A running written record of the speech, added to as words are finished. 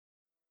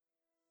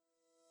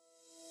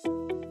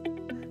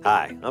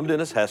Hi, I'm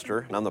Dennis Hester,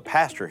 and I'm the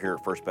pastor here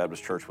at First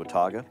Baptist Church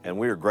Watauga, and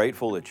we are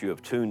grateful that you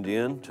have tuned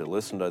in to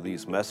listen to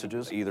these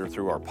messages either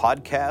through our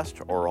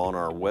podcast or on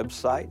our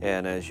website.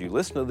 And as you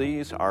listen to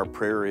these, our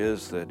prayer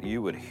is that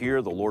you would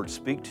hear the Lord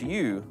speak to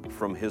you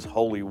from His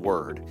holy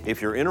word.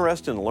 If you're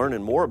interested in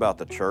learning more about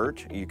the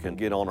church, you can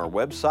get on our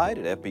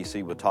website at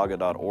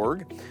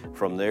fbcwatauga.org.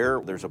 From there,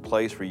 there's a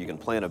place where you can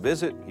plan a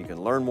visit, you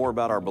can learn more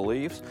about our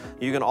beliefs.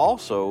 You can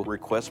also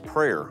request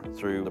prayer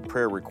through the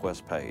prayer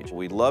request page.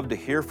 We'd love to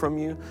hear from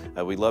you.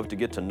 We'd love to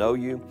get to know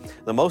you.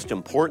 The most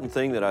important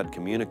thing that I'd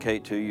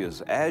communicate to you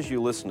is as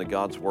you listen to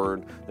God's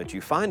Word, that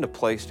you find a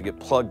place to get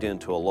plugged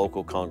into a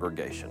local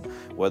congregation,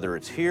 whether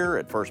it's here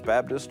at First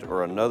Baptist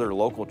or another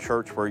local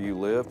church where you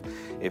live.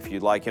 If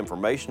you'd like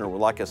information or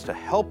would like us to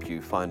help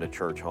you find a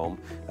church home,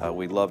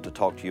 we'd love to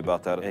talk to you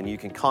about that, and you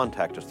can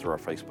contact us through our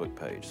Facebook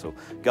page. So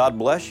God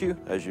bless you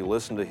as you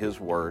listen to His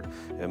Word,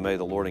 and may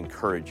the Lord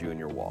encourage you in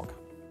your walk.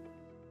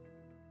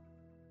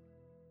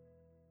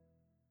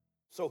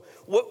 So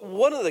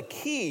one of the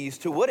keys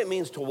to what it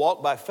means to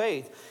walk by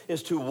faith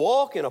is to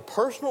walk in a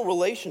personal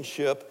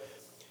relationship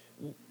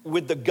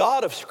with the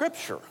God of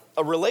Scripture,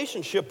 a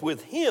relationship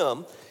with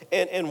Him,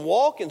 and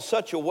walk in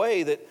such a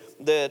way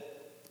that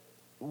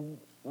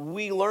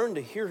we learn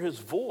to hear His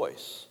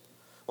voice.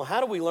 Well, how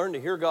do we learn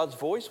to hear God's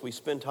voice? We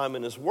spend time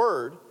in His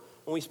Word,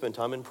 and we spend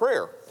time in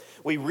prayer.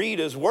 We read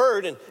His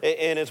Word, and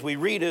as we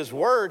read His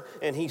Word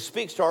and He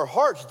speaks to our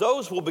hearts,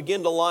 those will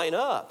begin to line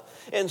up.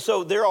 And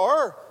so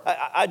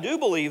I do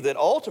believe that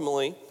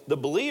ultimately the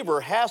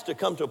believer has to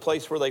come to a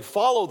place where they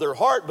follow their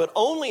heart, but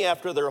only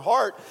after their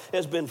heart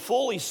has been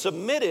fully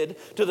submitted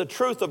to the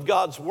truth of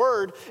God's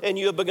Word, and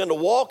you have begun to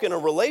walk in a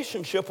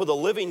relationship with a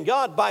living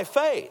God by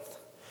faith.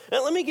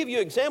 Now, let me give you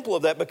an example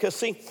of that, because,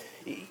 see,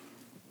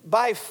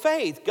 by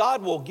faith,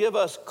 God will give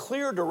us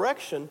clear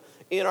direction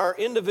in our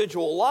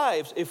individual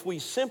lives if we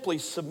simply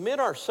submit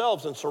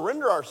ourselves and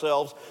surrender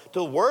ourselves to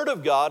the Word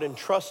of God and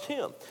trust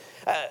Him.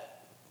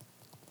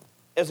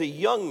 As a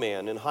young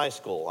man in high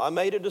school, I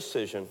made a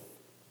decision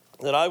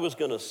that I was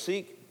going to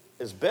seek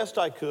as best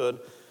I could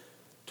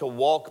to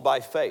walk by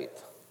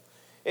faith.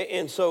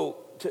 And so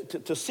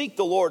to seek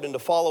the Lord and to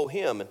follow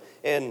Him.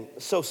 And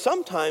so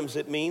sometimes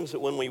it means that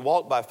when we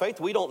walk by faith,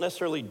 we don't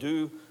necessarily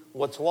do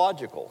what's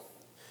logical.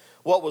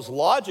 What was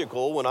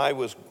logical when I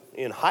was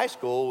in high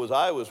school was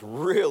I was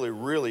really,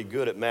 really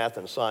good at math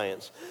and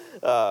science.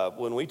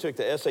 When we took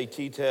the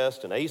SAT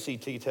test and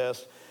ACT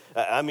test,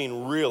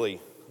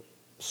 really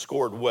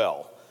scored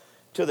well,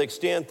 to the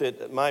extent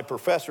that my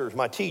professors,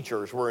 my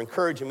teachers were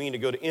encouraging me to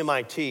go to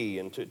MIT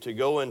and to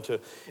go into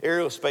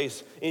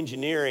aerospace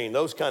engineering,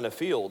 those kind of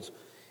fields.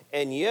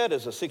 And yet,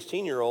 as a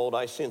 16-year-old,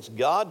 I sensed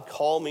God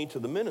call me to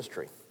the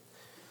ministry.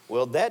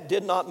 Well, that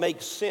did not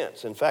make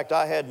sense. In fact,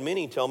 I had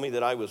many tell me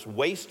that I was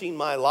wasting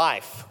my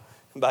life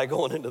by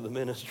going into the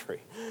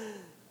ministry.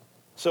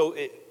 So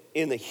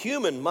in the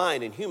human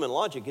mind and human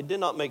logic, it did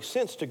not make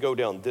sense to go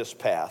down this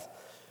path.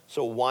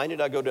 So why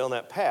did I go down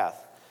that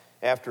path?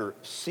 After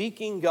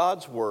seeking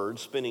God's Word,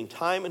 spending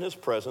time in His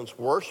presence,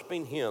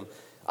 worshiping Him,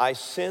 I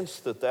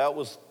sensed that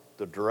was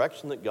the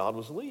direction that God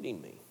was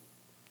leading me.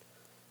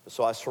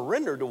 So I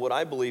surrendered to what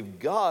I believe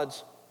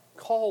God's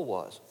call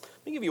was.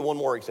 Let me give you one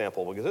more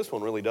example, because this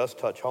one really does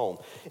touch home.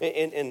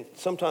 And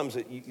sometimes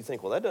you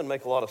think, well, that doesn't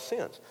make a lot of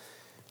sense.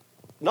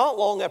 Not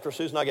long after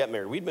Susan and I got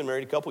married, we'd been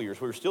married a couple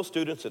years. We were still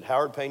students at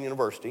Howard Payne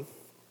University.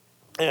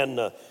 And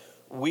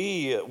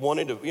we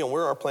wanted to,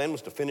 our plan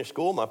was to finish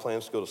school. My plan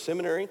was to go to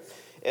seminary.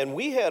 And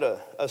we had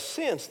a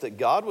sense that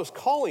God was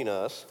calling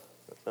us.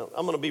 Now,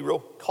 I'm going to be real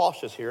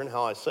cautious here in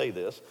how I say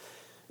this.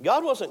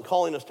 God wasn't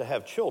calling us to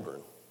have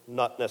children,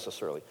 not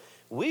necessarily.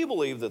 We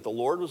believed that the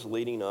Lord was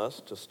leading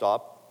us to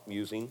stop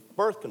using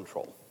birth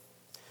control.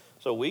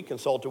 So we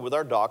consulted with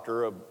our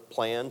doctor a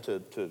plan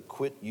to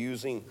quit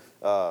using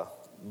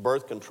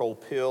birth control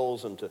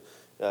pills, and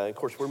of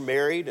course, we're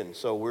married, and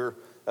so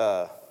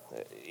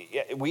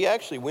we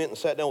actually went and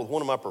sat down with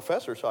one of my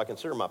professors, so I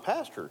consider my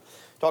pastor,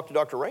 talked to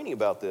Dr. Rainey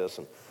about this,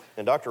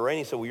 and Dr.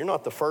 Rainey said, well, you're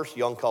not the first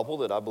young couple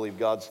that I believe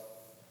God's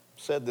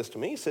said this to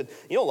me. He said,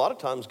 a lot of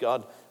times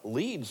God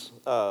leads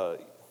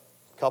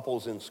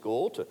couples in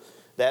school to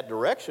that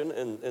direction,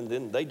 and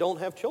then they don't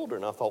have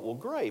children. I thought, well,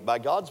 great. By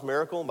God's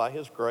miracle and by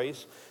His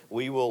grace,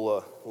 we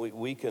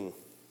can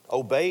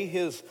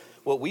obey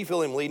what we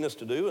feel Him leading us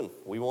to do, and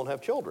we won't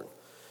have children.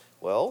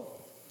 Well,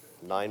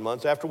 9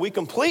 months after we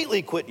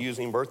completely quit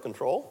using birth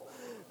control,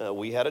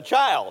 we had a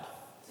child.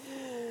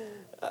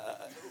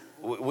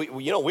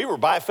 We were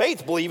by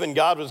faith believing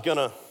God was going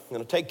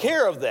to take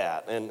care of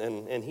that,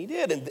 and He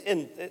did.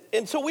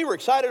 And so we were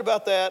excited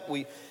about that.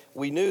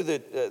 We knew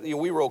that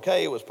we were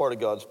okay. It was part of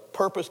God's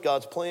purpose,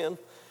 God's plan.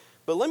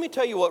 But let me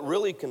tell you what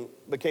really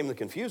became the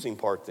confusing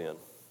part then.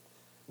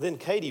 Then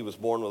Katie was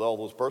born with all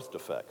those birth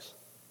defects.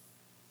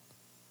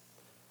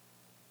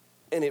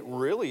 And it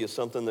really is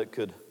something that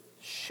could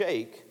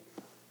shake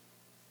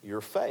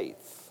your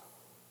faith.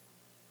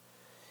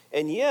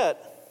 And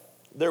yet,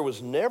 there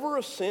was never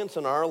a sense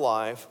in our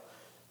life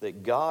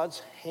that God's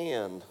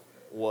hand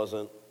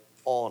wasn't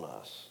on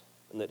us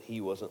and that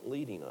He wasn't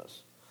leading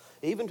us.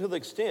 Even to the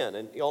extent,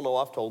 and y'all know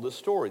I've told this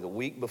story, the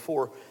week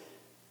before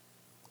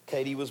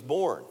Katie was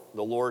born,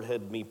 the Lord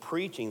had me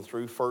preaching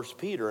through 1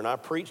 Peter, and I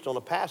preached on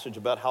a passage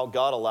about how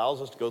God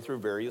allows us to go through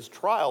various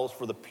trials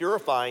for the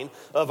purifying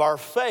of our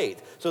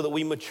faith so that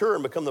we mature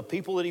and become the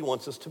people that he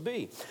wants us to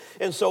be.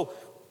 And so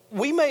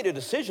we made a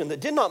decision that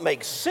did not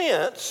make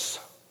sense,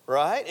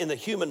 right, in the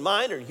human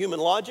mind or human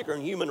logic or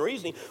in human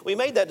reasoning. We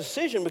made that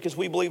decision because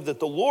we believed that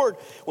the Lord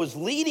was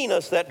leading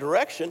us that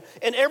direction,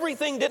 and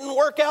everything didn't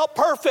work out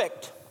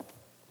perfect.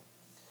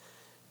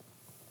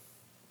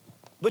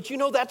 But you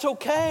know, that's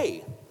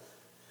okay.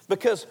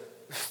 Because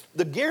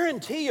the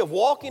guarantee of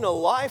walking a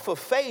life of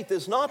faith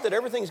is not that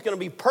everything's going to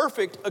be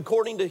perfect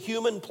according to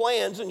human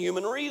plans and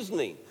human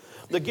reasoning.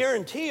 The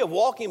guarantee of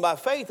walking by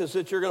faith is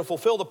that you're going to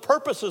fulfill the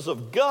purposes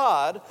of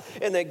God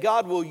and that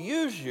God will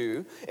use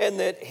you and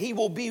that he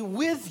will be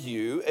with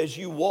you as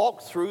you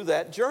walk through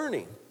that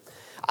journey.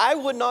 I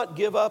would not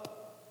give up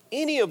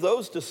any of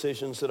those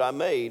decisions that I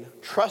made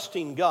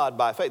trusting God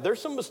by faith.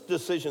 There's some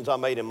decisions I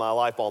made in my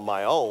life on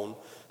my own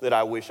that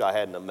I wish I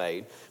hadn't have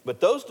made. But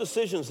those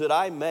decisions that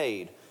I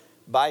made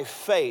by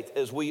faith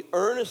as we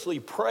earnestly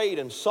prayed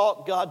and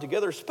sought God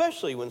together,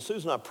 especially when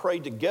Susan and I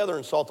prayed together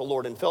and sought the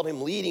Lord and felt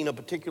him leading a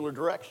particular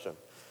direction,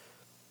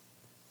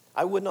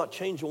 I would not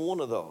change one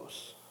of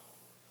those.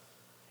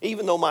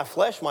 Even though my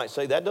flesh might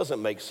say, that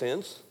doesn't make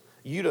sense.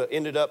 You'd have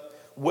ended up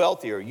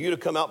wealthier. You'd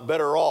have come out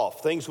better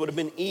off. Things would have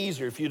been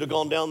easier if you'd have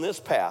gone down this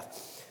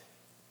path.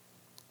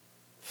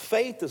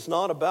 Faith is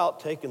not about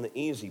taking the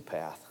easy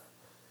path.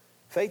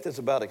 Faith is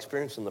about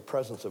experiencing the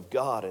presence of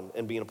God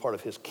and being a part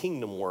of his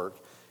kingdom work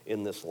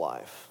in this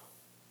life.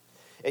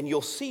 And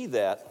you'll see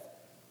that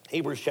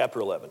Hebrews chapter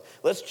 11.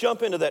 Let's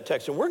jump into that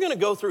text. And we're going to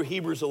go through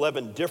Hebrews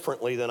 11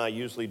 differently than I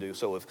usually do.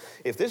 So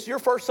if this is your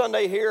first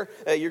Sunday here,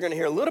 you're going to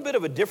hear a little bit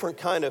of a different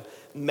kind of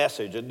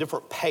message, a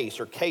different pace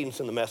or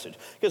cadence in the message.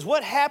 Because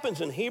what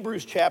happens in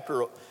Hebrews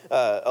chapter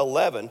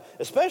 11,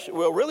 especially,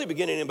 well, really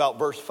beginning in about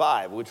verse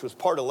 5, which was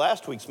part of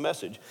last week's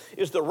message,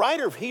 is the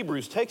writer of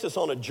Hebrews takes us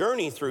on a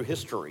journey through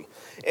history.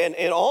 And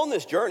on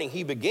this journey,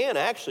 he began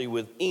actually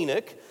with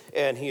Enoch,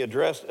 and he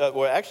addressed,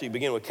 he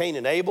began with Cain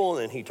and Abel,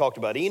 and he talked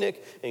about Enoch,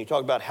 and he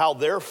talked about how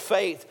their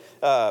faith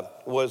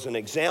was an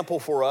example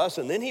for us.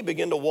 And then he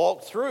began to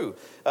walk through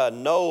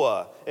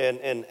Noah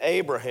and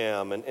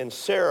Abraham and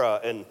Sarah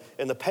and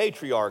the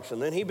patriarchs.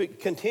 And then he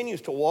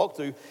continues to walk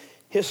through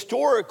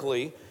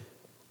historically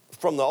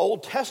from the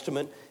Old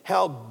Testament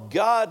how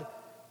God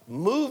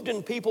moved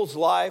in people's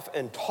life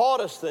and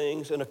taught us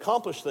things and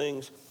accomplished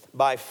things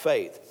by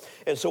faith.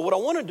 And so what I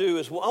want to do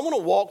is I want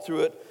to walk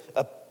through it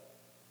a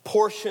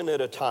portion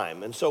at a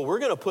time. And so we're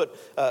going to put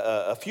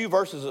a few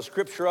verses of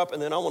Scripture up,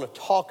 and then I want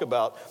to talk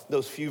about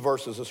those few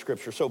verses of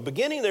Scripture. So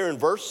beginning there in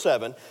verse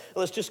 7,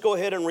 let's just go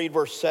ahead and read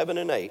verse 7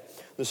 and 8.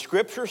 The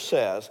Scripture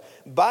says,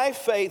 "By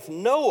faith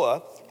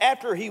Noah,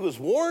 after he was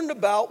warned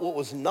about what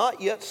was not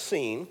yet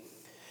seen,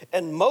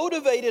 and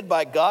motivated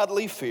by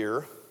godly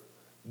fear,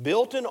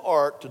 built an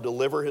ark to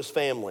deliver his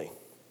family.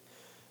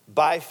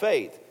 By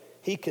faith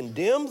he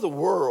condemned the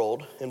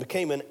world and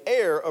became an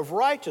heir of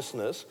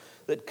righteousness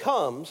that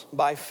comes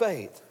by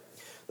faith."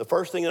 The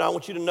first thing that I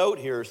want you to note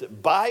here is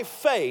that by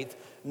faith,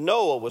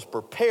 Noah was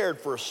prepared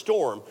for a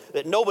storm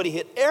that nobody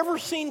had ever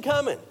seen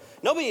coming.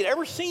 Nobody had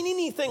ever seen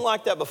anything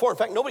like that before. In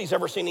fact, nobody's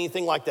ever seen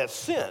anything like that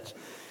since.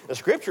 The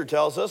Scripture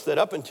tells us that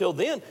up until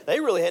then, they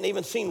really hadn't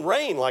even seen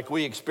rain like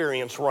we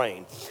experience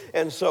rain.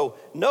 And so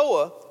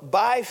Noah,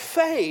 by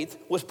faith,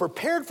 was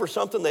prepared for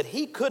something that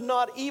he could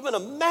not even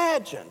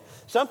imagine,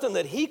 something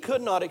that he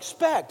could not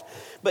expect.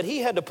 But he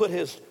had to put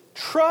his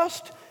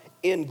trust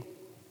in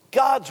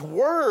God's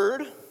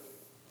word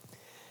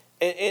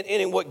and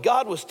in what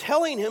God was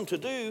telling him to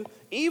do,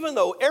 even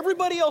though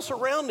everybody else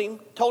around him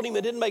told him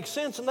it didn't make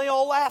sense and they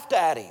all laughed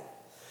at him.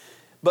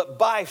 But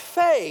by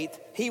faith,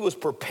 he was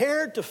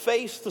prepared to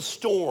face the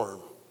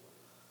storm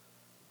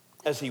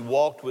as he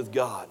walked with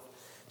God.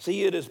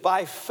 See, it is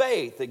by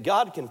faith that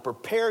God can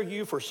prepare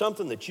you for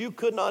something that you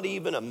could not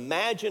even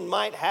imagine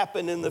might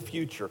happen in the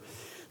future.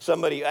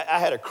 I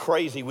had a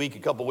crazy week a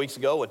couple weeks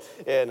ago,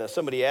 and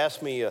somebody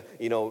asked me,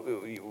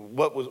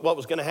 what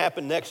was going to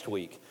happen next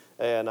week.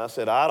 And I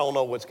said, I don't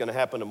know what's going to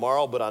happen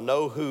tomorrow, but I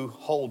know who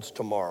holds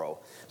tomorrow.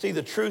 See,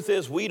 the truth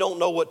is we don't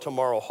know what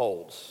tomorrow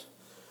holds.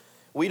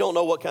 We don't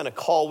know what kind of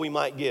call we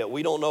might get.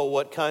 We don't know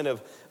what kind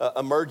of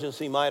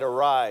emergency might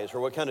arise or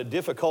what kind of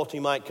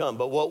difficulty might come.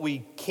 But what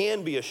we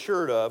can be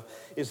assured of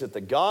is that the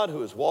God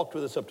who has walked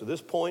with us up to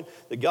this point,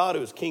 the God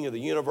who is King of the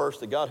universe,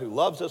 the God who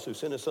loves us, who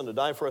sent his son to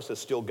die for us, is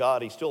still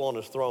God. He's still on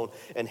his throne,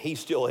 and he's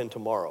still in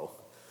tomorrow,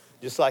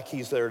 just like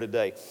he's there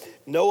today.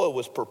 Noah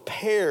was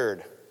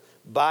prepared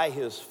by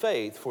his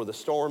faith for the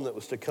storm that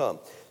was to come.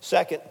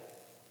 Second,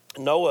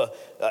 Noah,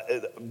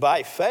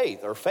 by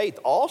faith, or faith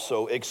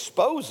also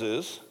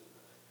exposes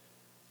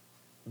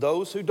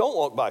those who don't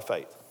walk by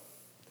faith.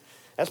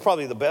 That's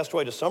probably the best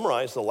way to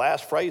summarize the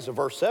last phrase of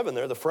verse 7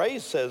 there. The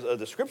phrase says,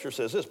 the Scripture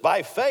says this: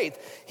 by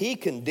faith he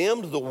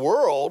condemned the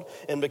world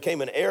and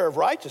became an heir of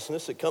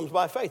righteousness that comes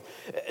by faith.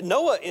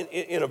 Noah,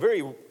 in a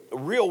very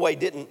real way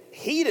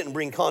he didn't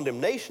bring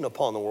condemnation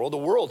upon the world. The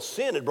world's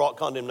sin had brought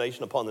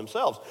condemnation upon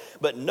themselves.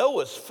 But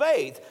Noah's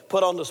faith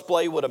put on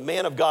display what a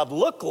man of God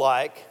looked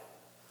like,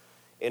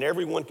 and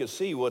everyone could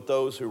see what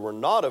those who were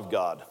not of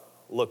God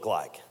looked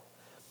like.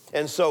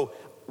 And so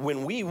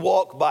when we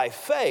walk by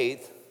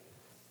faith,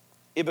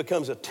 it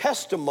becomes a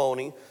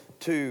testimony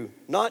to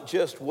not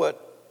just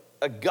what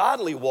a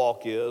godly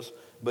walk is,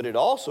 but it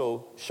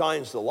also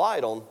shines the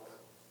light on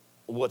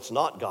what's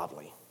not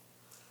godly,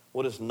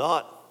 what is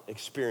not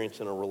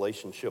experiencing a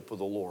relationship with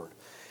the Lord.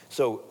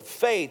 So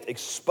faith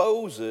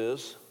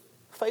exposes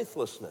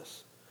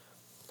faithlessness.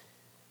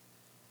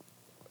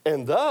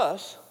 And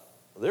thus,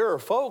 there are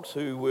folks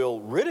who will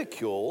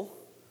ridicule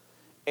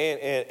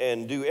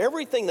and do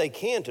everything they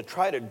can to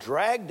try to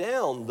drag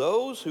down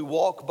those who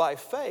walk by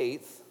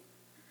faith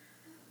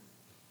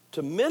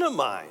to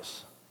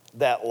minimize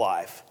that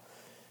life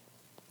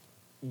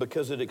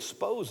because it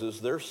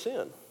exposes their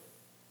sin.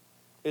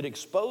 It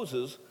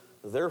exposes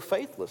their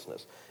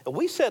faithlessness. And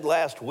we said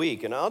last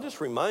week, and I'll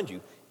just remind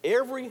you,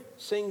 every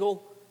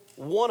single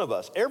one of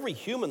us, every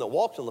human that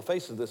walks on the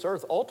face of this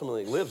earth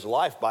ultimately lives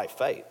life by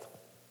faith.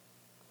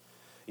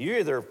 You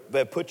either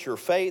put your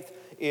faith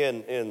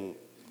in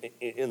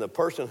the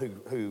person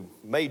who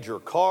made your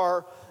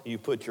car. You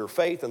put your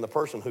faith in the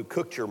person who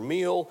cooked your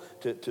meal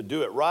to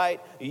do it right.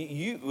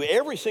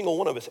 Every single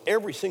one of us,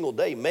 every single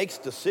day, makes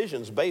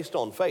decisions based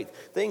on faith.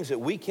 Things that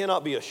we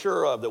cannot be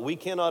assured of, that we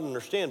cannot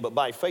understand, but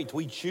by faith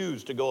we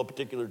choose to go a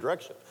particular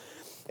direction.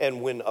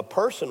 And when a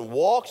person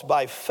walks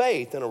by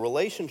faith in a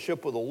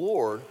relationship with the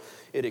Lord,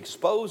 it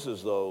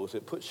exposes those,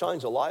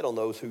 shines a light on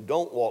those who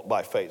don't walk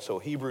by faith. So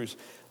Hebrews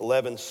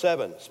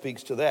 11:7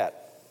 speaks to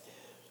that.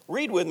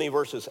 Read with me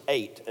verses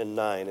 8 and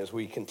 9 as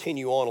we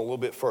continue on a little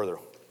bit further.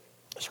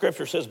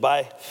 Scripture says,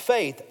 by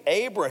faith,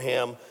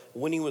 Abraham,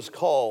 when he was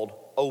called,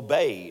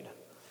 obeyed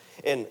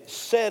and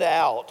set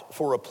out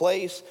for a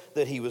place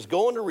that he was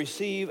going to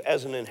receive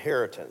as an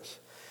inheritance.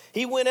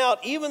 He went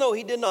out even though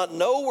he did not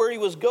know where he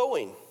was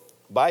going.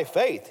 By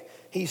faith,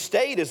 he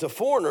stayed as a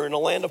foreigner in a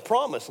land of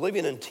promise,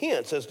 living in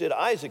tents, as did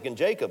Isaac and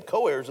Jacob,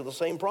 co-heirs of the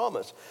same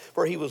promise.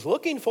 For he was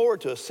looking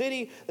forward to a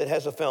city that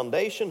has a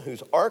foundation,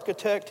 whose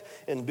architect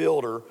and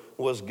builder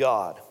was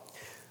God.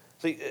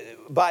 See,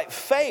 by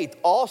faith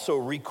also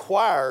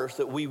requires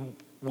that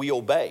we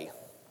obey.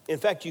 In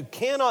fact, you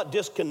cannot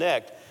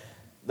disconnect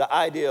the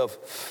idea of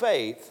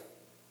faith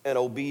and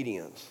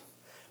obedience.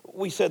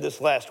 We said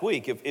this last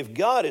week. If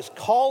God is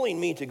calling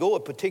me to go a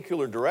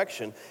particular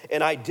direction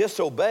and I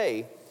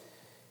disobey,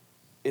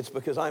 it's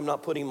because I'm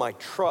not putting my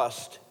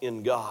trust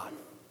in God.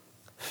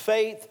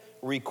 Faith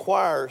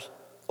requires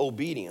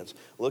obedience.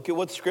 Look at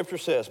what the Scripture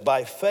says.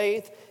 By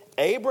faith,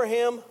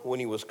 Abraham, when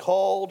he was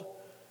called,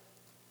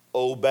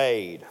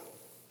 obeyed.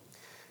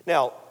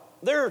 Now,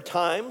 there are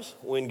times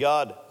when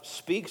God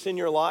speaks in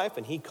your life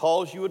and he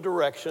calls you a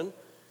direction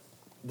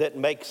that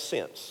makes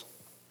sense.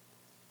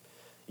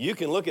 You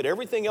can look at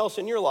everything else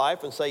in your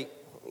life and say,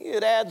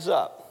 it adds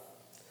up.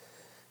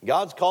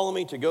 God's calling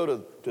me to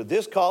go to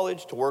this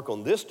college, to work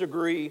on this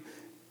degree,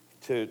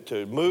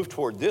 to move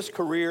toward this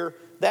career.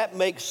 That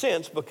makes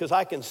sense because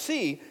I can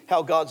see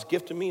how God's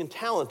gifted me and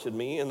talented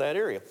me in that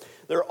area.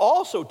 There are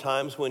also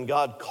times when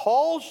God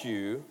calls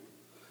you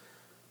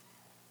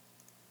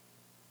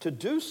to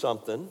do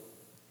something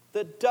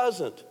that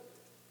doesn't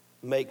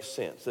make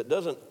sense, that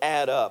doesn't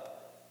add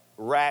up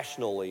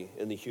rationally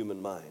in the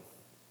human mind.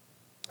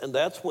 And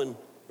that's when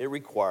it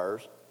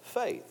requires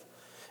faith.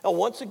 Now,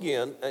 once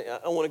again,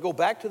 I want to go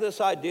back to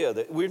this idea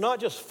that we're not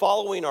just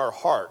following our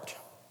heart.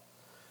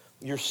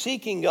 You're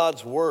seeking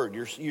God's word.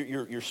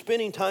 You're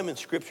spending time in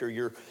Scripture.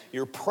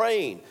 You're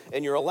praying,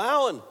 and you're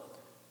allowing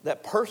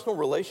that personal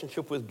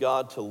relationship with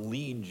God to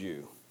lead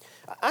you.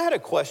 I had a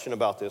question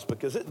about this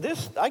because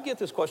I get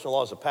this question a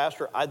lot as a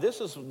pastor.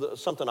 This is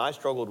something I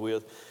struggled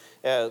with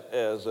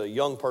as a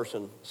young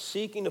person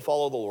seeking to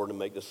follow the Lord and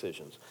make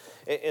decisions.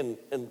 And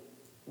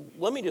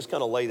let me just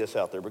kind of lay this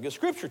out there, because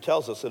Scripture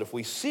tells us that if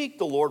we seek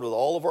the Lord with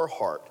all of our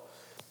heart,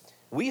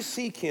 we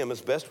seek Him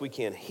as best we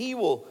can, He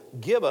will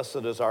give us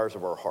the desires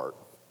of our heart.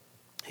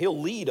 He'll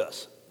lead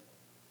us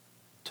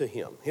to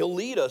Him. He'll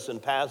lead us in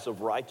paths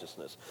of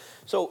righteousness.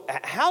 So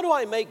how do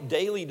I make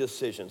daily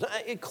decisions?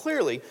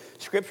 Clearly,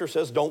 Scripture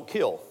says don't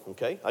kill,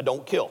 okay? I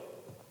don't kill.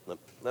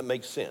 That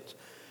makes sense.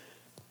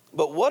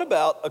 But what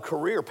about a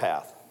career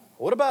path?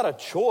 What about a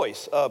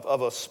choice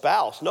of a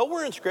spouse?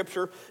 Nowhere in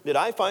Scripture did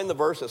I find the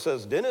verse that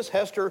says Dennis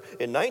Hester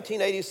in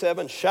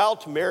 1987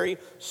 shalt marry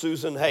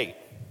Susan Haight.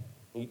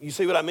 You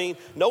see what I mean?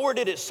 Nowhere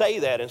did it say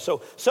that. And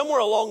so somewhere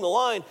along the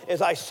line, as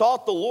I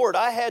sought the Lord,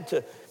 I had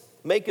to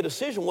make a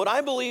decision, what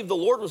I believe the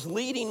Lord was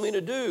leading me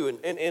to do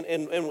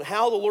and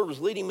how the Lord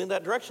was leading me in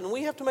that direction. And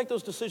we have to make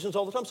those decisions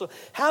all the time. So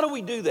how do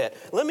we do that?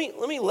 Let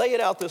me lay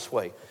it out this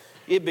way.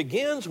 It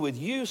begins with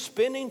you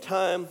spending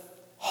time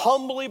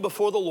humbly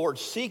before the Lord,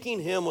 seeking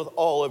Him with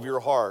all of your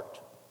heart.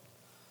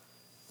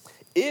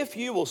 If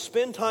you will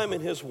spend time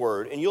in His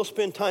Word and you'll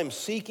spend time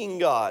seeking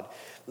God,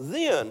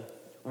 then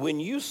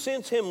when you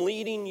sense Him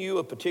leading you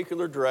a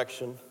particular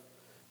direction,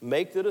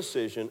 make the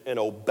decision and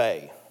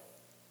obey.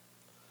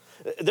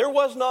 There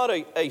was not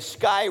a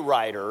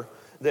skywriter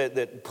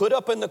that put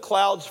up in the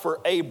clouds for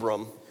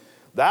Abram,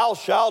 thou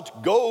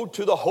shalt go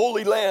to the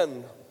Holy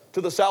Land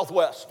to the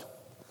southwest.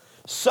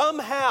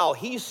 Somehow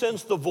he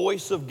sensed the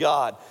voice of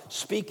God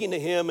speaking to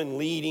him and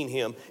leading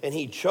him, and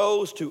he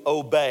chose to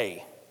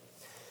obey.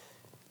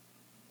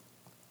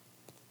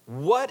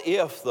 What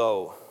if,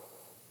 though,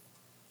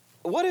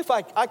 what if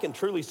I can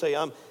truly say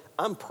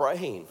I'm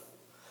praying,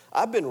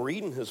 I've been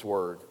reading his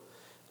word,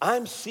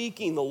 I'm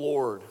seeking the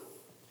Lord.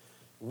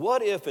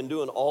 What if in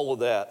doing all of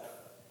that,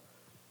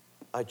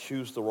 I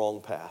choose the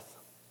wrong path?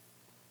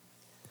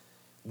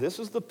 This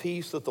is the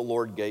peace that the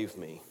Lord gave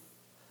me.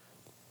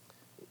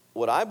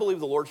 What I believe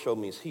the Lord showed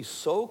me is he's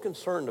so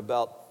concerned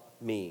about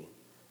me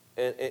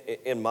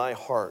and my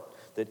heart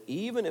that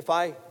even if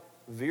I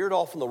veered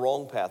off on the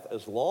wrong path,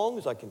 as long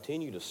as I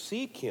continue to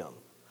seek him,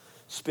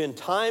 spend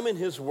time in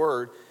his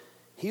word,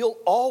 he'll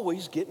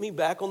always get me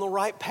back on the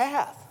right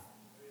path.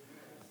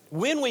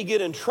 When we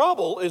get in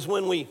trouble is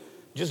when we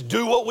just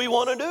do what we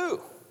want to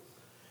do.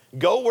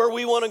 Go where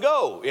we want to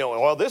go.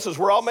 Well, this is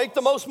where I'll make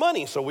the most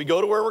money, so we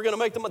go to where we're going to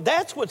make the money.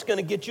 That's what's going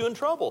to get you in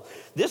trouble.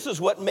 This is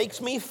what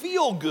makes me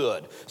feel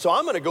good. So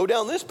I'm going to go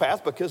down this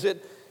path because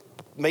it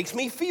makes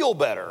me feel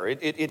better.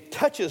 It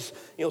touches,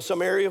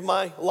 some area of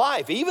my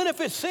life. Even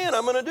if it's sin,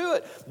 I'm going to do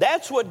it.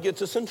 That's what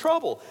gets us in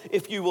trouble.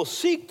 If you will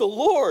seek the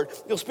Lord,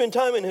 you'll spend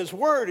time in his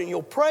word, and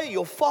you'll pray,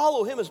 you'll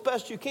follow him as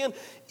best you can,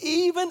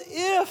 even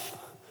if...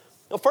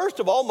 Now, first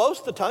of all, most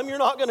of the time, you're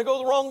not going to go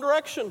the wrong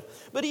direction.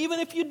 But even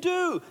if you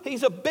do,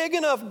 he's a big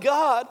enough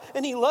God,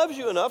 and he loves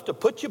you enough to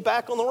put you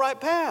back on the right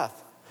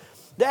path.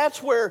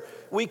 That's where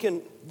we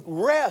can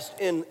rest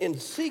in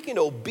seeking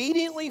to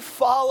obediently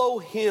follow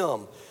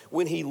him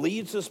when he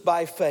leads us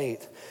by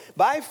faith.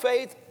 By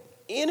faith,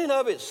 in and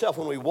of itself,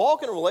 when we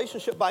walk in a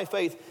relationship by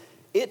faith,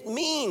 it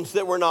means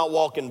that we're not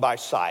walking by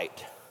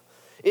sight.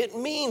 It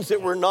means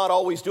that we're not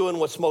always doing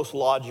what's most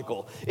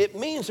logical. It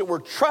means that we're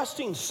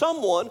trusting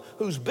someone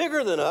who's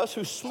bigger than us,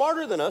 who's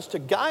smarter than us, to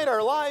guide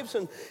our lives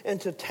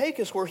and to take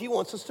us where he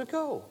wants us to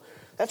go.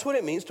 That's what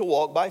it means to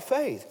walk by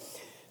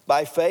faith.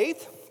 By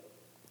faith,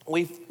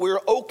 we're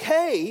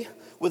okay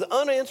with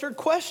unanswered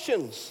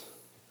questions.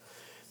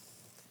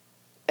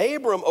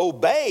 Abram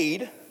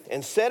obeyed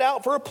and set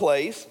out for a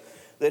place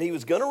that he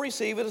was going to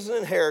receive as an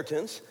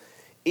inheritance,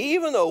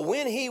 even though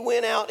when he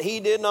went out, he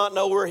did not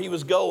know where he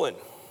was going.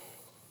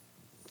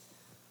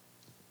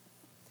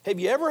 Have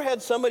you ever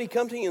had somebody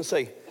come to you and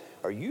say,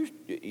 are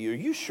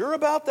you sure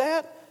about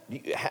that?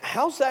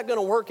 How's that going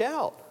to work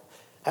out?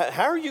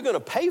 How are you going to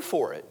pay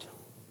for it?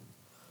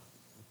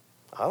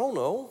 I don't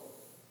know.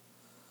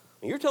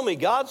 You're telling me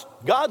God's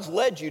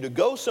led you to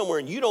go somewhere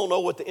and you don't know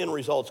what the end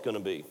result's going to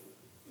be.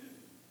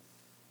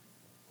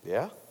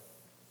 Yeah?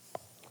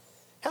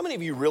 How many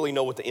of you really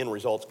know what the end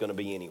result's going to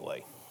be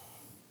anyway?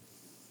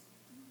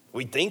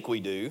 We think we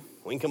do.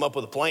 We can come up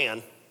with a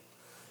plan.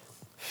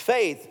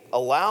 Faith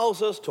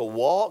allows us to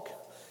walk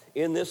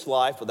in this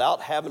life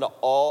without having to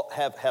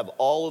have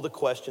all of the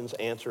questions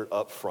answered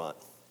up front.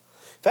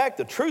 In fact,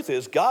 the truth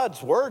is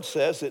God's word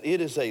says that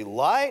it is a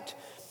light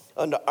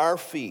unto our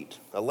feet,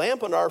 a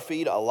lamp unto our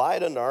feet, a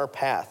light unto our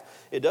path.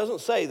 It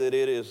doesn't say that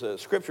it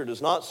is, Scripture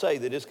does not say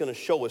that it's going to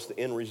show us the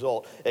end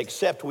result,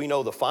 except we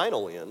know the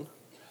final end.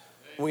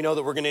 We know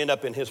that we're going to end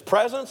up in his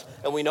presence,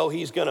 and we know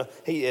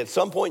at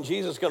some point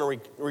Jesus is going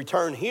to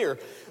return here.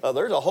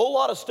 There's a whole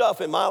lot of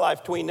stuff in my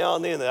life between now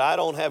and then that I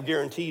don't have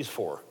guarantees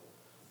for.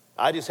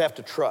 I just have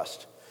to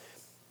trust.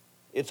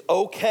 It's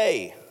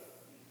okay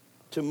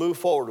to move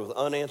forward with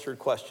unanswered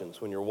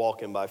questions when you're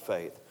walking by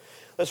faith.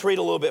 Let's read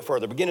a little bit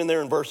further. Beginning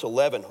there in verse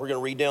 11, we're going to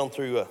read down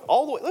through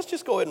all the way. Let's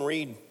just go ahead and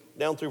read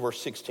down through verse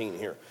 16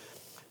 here.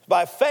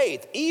 By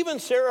faith, even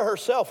Sarah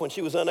herself, when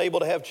she was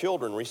unable to have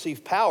children,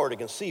 received power to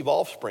conceive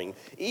offspring,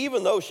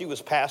 even though she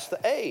was past the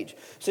age,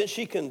 since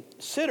she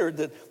considered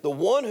that the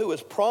one who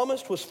was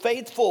promised was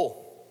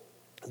faithful.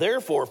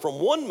 Therefore, from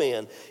one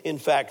man, in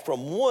fact,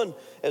 from one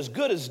as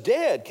good as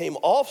dead, came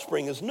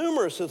offspring as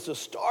numerous as the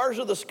stars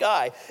of the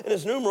sky and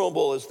as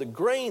numerable as the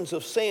grains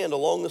of sand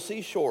along the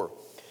seashore.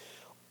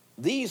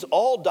 These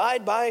all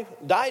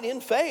died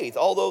in faith,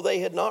 although they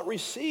had not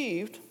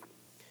received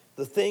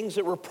the things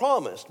that were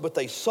promised, but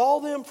they saw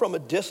them from a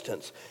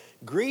distance,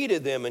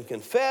 greeted them, and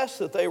confessed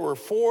that they were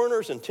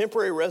foreigners and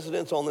temporary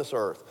residents on this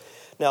earth.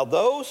 Now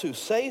those who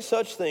say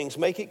such things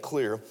make it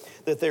clear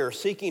that they are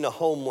seeking a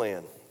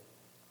homeland.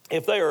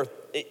 If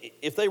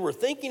they were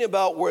thinking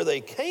about where they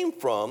came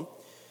from,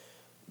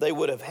 they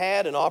would have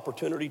had an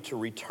opportunity to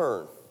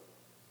return.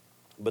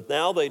 But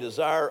now they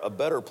desire a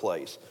better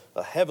place,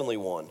 a heavenly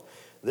one.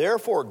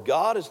 Therefore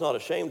God is not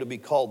ashamed to be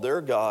called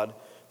their God,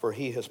 for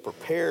he has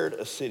prepared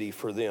a city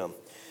for them.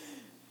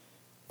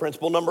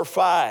 Principle number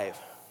 5,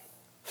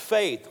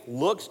 faith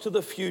looks to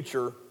the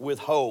future with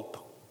hope.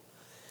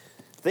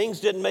 Things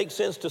didn't make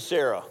sense to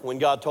Sarah when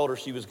God told her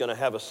she was going to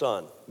have a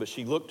son, but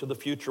she looked to the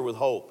future with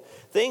hope.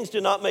 Things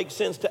did not make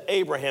sense to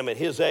Abraham at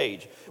his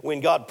age when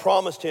God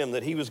promised him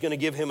that he was going to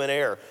give him an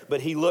heir,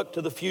 but he looked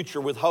to the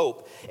future with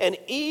hope. And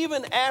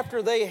even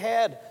after they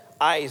had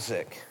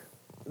Isaac,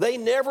 they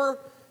never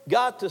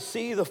got to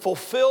see the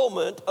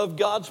fulfillment of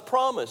God's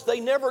promise. They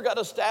never got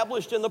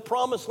established in the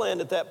promised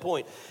land at that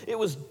point. It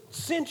was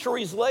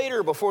centuries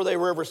later before they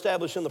were ever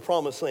established in the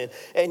promised land.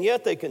 And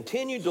yet they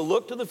continued to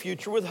look to the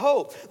future with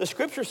hope. The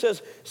scripture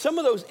says some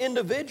of those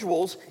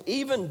individuals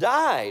even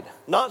died,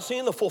 not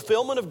seeing the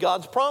fulfillment of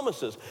God's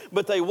promises.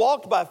 But they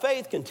walked by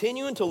faith,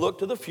 continuing to look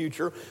to the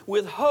future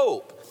with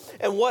hope.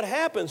 And what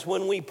happens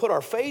when we put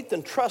our faith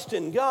and trust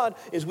in God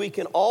is we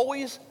can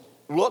always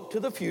look to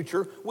the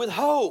future with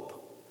hope.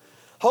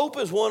 Hope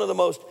is one of the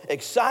most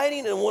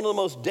exciting and one of the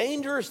most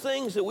dangerous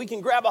things that we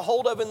can grab a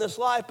hold of in this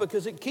life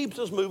because it keeps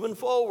us moving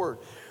forward.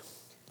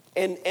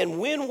 And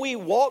when we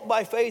walk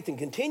by faith and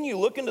continue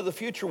looking to the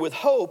future with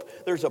hope,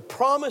 there's a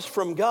promise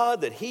from God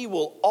that He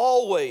will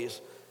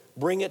always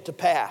bring it to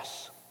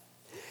pass.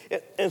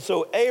 And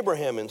so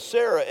Abraham and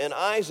Sarah and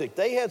Isaac,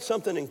 they had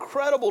something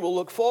incredible to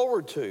look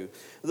forward to.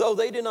 Though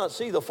they did not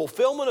see the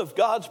fulfillment of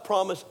God's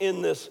promise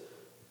in this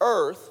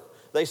earth,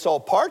 they saw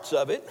parts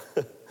of it.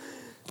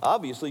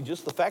 Obviously,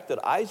 just the fact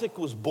that Isaac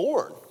was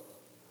born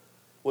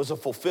was a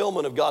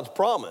fulfillment of God's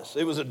promise.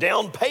 It was a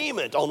down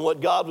payment on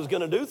what God was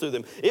going to do through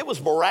them. It was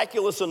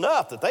miraculous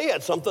enough that they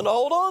had something to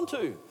hold on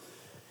to.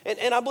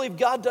 And I believe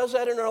God does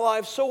that in our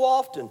lives so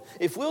often.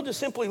 If we'll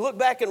just simply look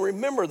back and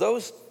remember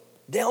those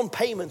down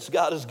payments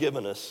God has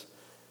given us,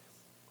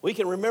 we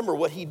can remember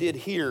what He did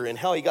here and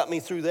how He got me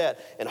through that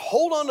and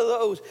hold on to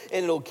those,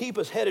 and it'll keep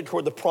us headed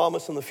toward the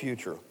promise in the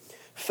future.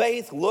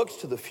 Faith looks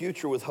to the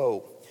future with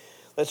hope.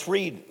 Let's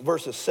read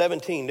verses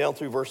 17 down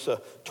through verse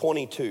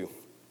 22.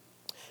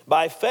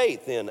 By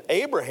faith, then,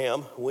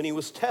 Abraham, when he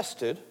was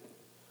tested,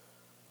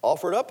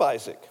 offered up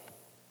Isaac.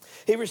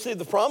 He received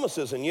the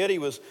promises, and yet he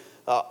was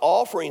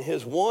offering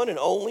his one and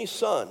only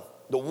son,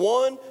 the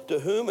one to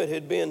whom it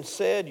had been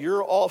said,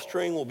 your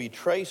offspring will be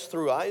traced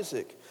through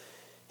Isaac.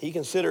 He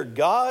considered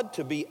God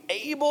to be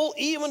able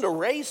even to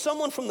raise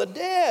someone from the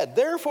dead.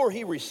 Therefore,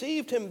 he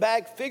received him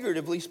back,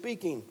 figuratively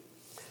speaking.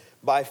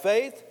 By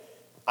faith,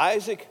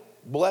 Isaac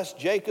blessed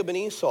Jacob and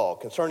Esau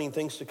concerning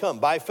things to come.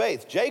 By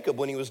faith, Jacob,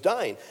 when he was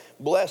dying,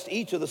 blessed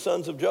each of the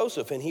sons of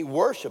Joseph, and he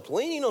worshiped,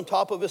 leaning on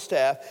top of his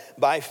staff.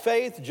 By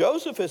faith,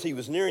 Joseph, as he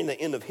was nearing the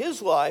end of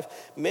his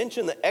life,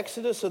 mentioned the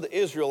exodus of the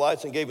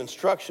Israelites and gave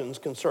instructions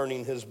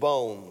concerning his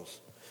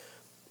bones.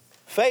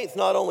 Faith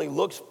not only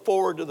looks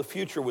forward to the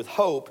future with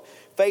hope,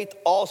 faith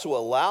also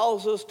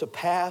allows us to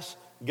pass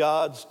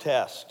God's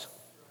test.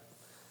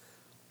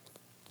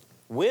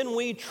 When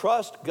we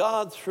trust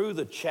God through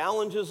the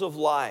challenges of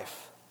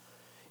life,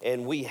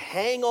 and we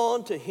hang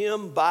on to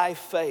Him by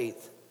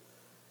faith,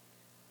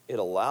 it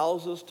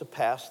allows us to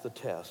pass the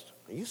test.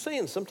 Are you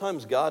saying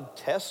sometimes God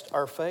tests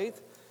our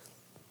faith?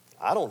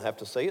 I don't have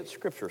to say it.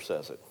 Scripture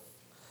says it.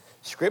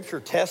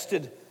 Scripture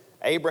tested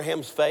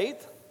Abraham's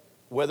faith,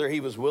 whether he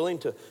was willing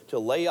to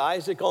lay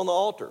Isaac on the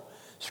altar.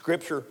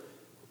 Scripture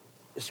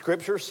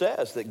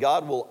says that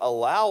God will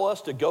allow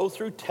us to go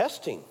through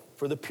testing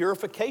for the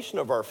purification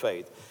of our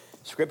faith.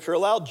 Scripture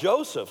allowed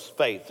Joseph's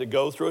faith to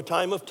go through a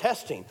time of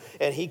testing,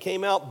 and he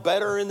came out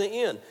better in the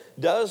end.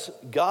 Does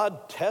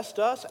God test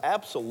us?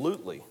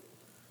 Absolutely.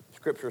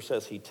 Scripture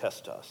says He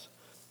tests us.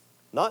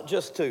 Not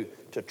just to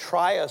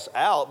try us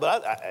out,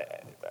 but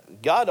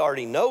God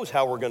already knows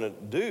how we're going to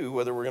do,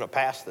 whether we're going to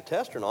pass the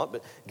test or not,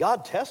 but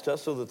God tests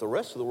us so that the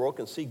rest of the world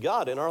can see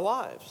God in our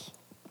lives.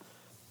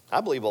 I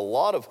believe a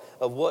lot of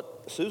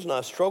what Susan and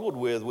I struggled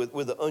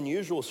with the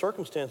unusual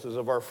circumstances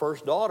of our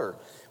first daughter,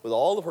 with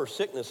all of her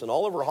sickness and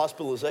all of her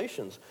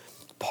hospitalizations,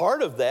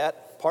 part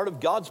of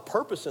God's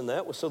purpose in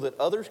that was so that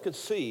others could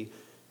see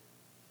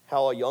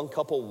how a young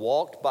couple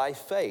walked by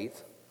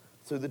faith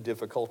through the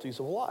difficulties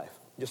of life.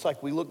 Just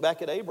like we look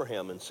back at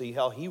Abraham and see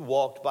how he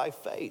walked by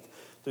faith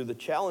through the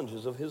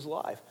challenges of his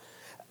life.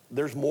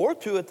 There's more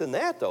to it than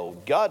that, though.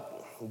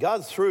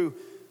 God through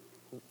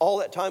all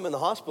that time in the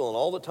hospital and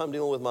all the time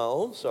dealing with my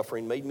own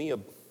suffering made me a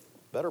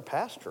better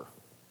pastor.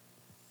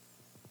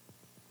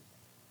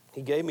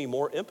 He gave me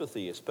more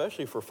empathy,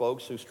 especially for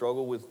folks who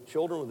struggle with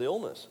children with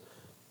illness.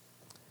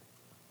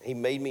 He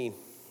made me,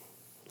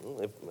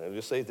 I'll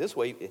just say it this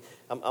way,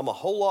 I'm a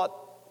whole lot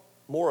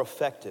more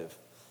effective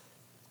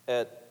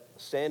at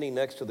standing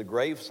next to the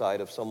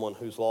graveside of someone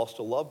who's lost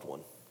a loved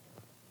one,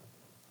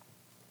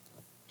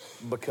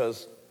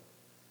 because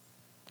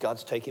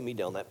God's taking me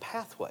down that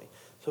pathway.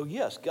 So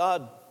yes,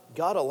 God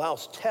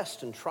allows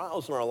tests and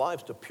trials in our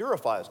lives to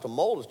purify us, to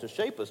mold us, to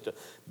shape us, to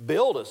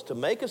build us, to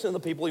make us into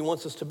the people He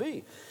wants us to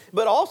be.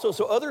 But also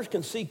so others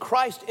can see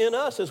Christ in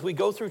us as we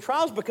go through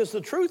trials, because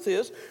the truth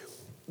is,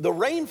 the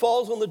rain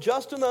falls on the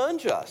just and the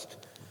unjust.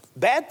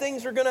 Bad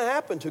things are going to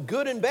happen to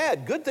good and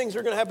bad. Good things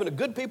are going to happen to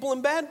good people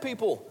and bad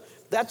people.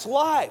 That's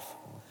life.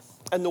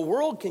 And the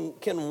world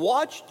can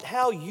watch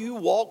how you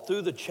walk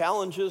through the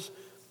challenges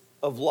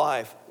of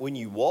life when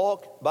you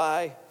walk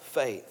by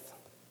faith.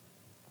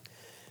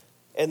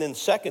 And then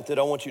second that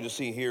I want you to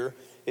see here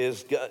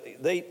is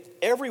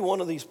every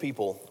one of these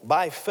people,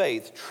 by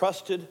faith,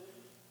 trusted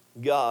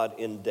God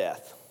in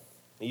death.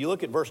 You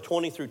look at verse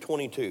 20 through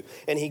 22,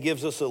 and he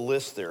gives us a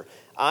list there.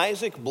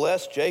 Isaac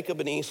blessed Jacob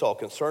and Esau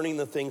concerning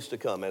the things to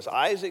come. As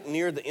Isaac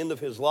neared the end of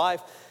his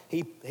life,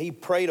 he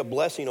prayed a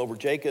blessing over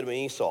Jacob and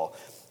Esau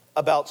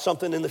about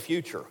something in the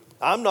future.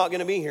 I'm not going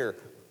to be here,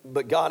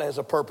 but God has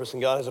a purpose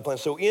and God has a plan.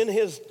 So in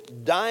his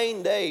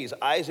dying days,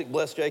 Isaac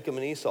blessed Jacob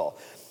and Esau.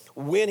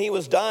 When he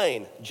was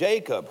dying,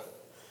 Jacob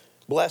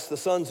blessed the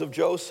sons of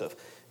Joseph.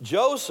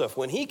 Joseph,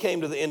 when he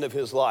came to the end of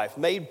his life,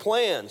 made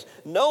plans,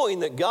 knowing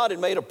that God had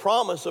made a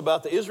promise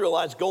about the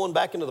Israelites going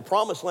back into the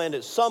promised land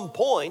at some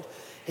point.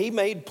 He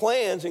made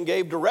plans and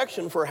gave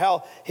direction for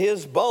how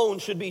his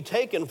bones should be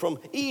taken from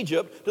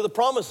Egypt to the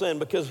promised land,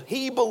 because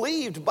he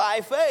believed by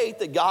faith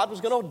that God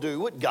was going to do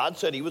what God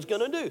said he was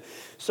going to do.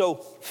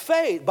 So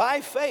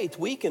by faith,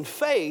 we can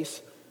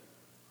face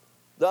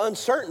the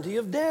uncertainty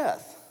of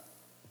death.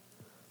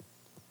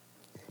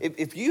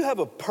 If you have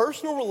a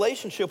personal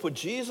relationship with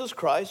Jesus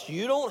Christ,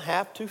 you don't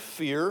have to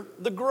fear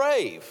the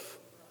grave.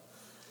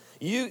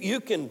 You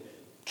can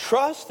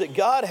trust that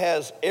God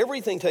has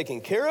everything taken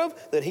care of,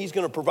 that he's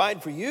going to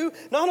provide for you.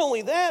 Not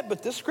only that,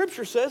 but this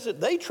scripture says that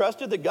they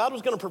trusted that God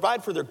was going to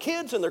provide for their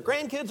kids and their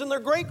grandkids and their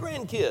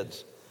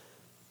great-grandkids.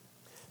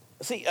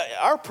 See,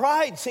 our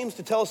pride seems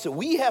to tell us that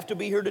we have to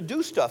be here to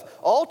do stuff.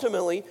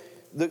 Ultimately,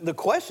 the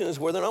question is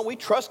whether or not we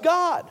trust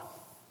God.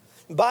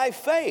 By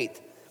faith,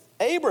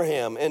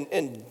 Abraham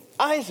and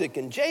Isaac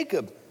and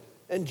Jacob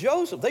and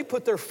Joseph, they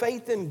put their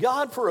faith in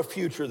God for a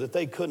future that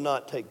they could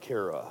not take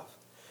care of.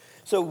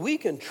 So we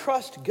can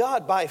trust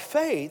God by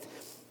faith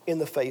in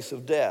the face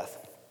of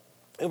death.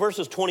 In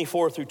verses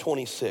 24 through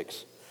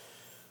 26,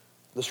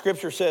 the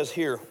scripture says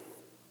here,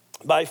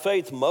 by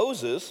faith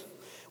Moses,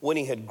 when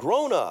he had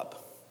grown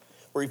up,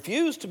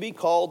 refused to be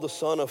called the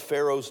son of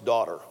Pharaoh's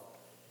daughter,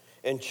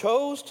 and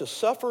chose to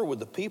suffer with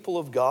the people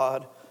of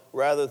God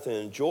rather than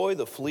enjoy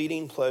the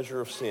fleeting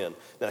pleasure of sin.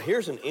 Now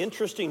here's an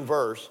interesting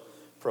verse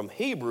from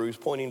Hebrews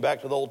pointing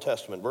back to the Old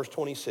Testament, verse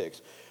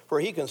 26. For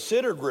he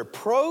considered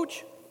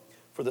reproach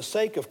for the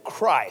sake of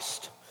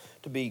Christ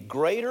to be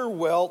greater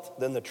wealth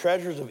than the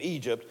treasures of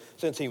Egypt,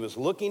 since he was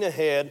looking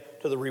ahead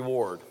to the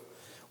reward.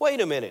 Wait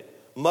a minute.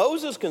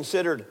 Moses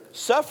considered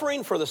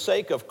suffering for the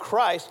sake of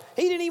Christ.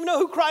 He didn't even know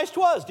who Christ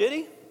was, did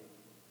he?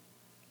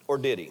 Or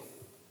did he?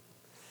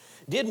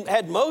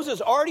 Had Moses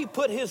already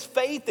put his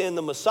faith in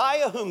the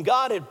Messiah whom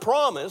God had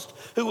promised,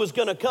 who was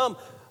going to come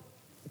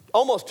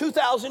almost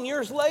 2,000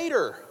 years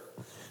later?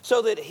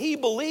 So that he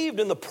believed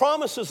in the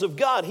promises of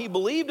God. He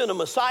believed in a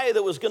Messiah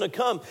that was going to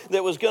come,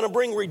 that was going to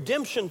bring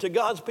redemption to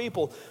God's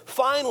people,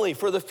 finally,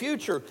 for the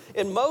future.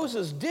 And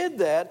Moses did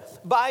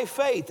that by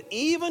faith,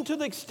 even to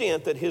the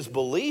extent that his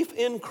belief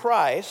in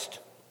Christ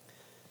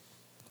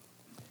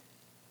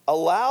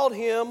allowed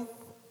him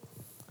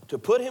to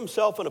put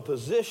himself in a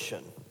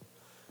position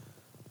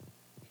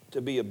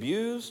to be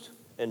abused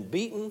and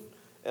beaten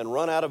and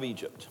run out of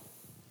Egypt,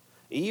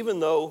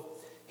 even though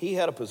he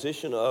had a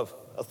position of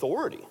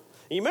authority.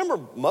 You remember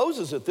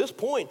Moses at this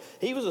point,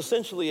 he was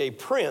essentially a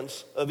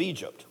prince of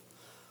Egypt,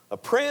 a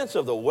prince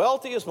of the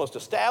wealthiest, most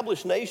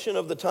established nation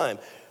of the time.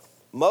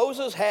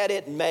 Moses had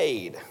it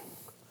made.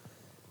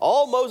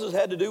 All Moses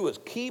had to do was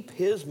keep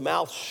his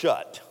mouth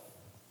shut,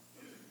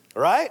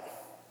 right?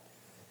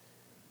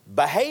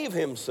 Behave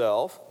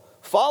himself,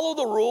 follow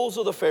the rules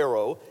of the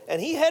Pharaoh,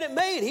 and he had it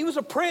made. He was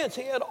a prince.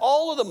 He had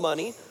all of the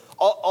money,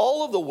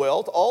 all of the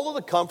wealth, all of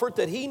the comfort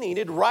that he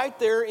needed right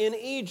there in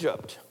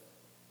Egypt.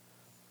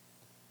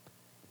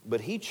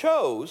 But he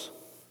chose,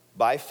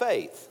 by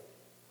faith,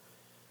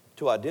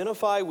 to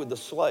identify with the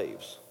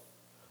slaves,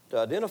 to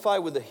identify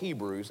with the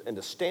Hebrews, and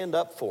to stand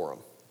up for them.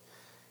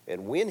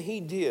 And when he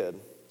did,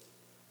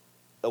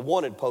 a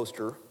wanted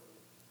poster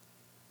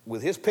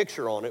with his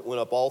picture on it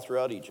went up all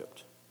throughout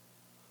Egypt.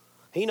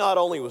 He not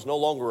only was no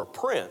longer a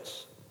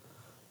prince,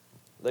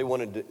 they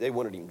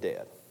wanted him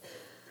dead.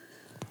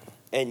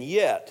 And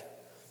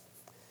yet,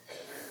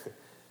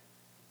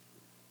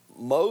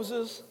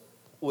 Moses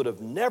would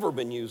have never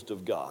been used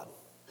of God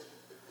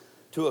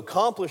to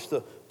accomplish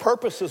the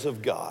purposes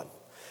of God,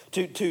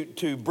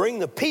 to bring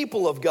the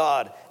people of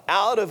God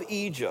out of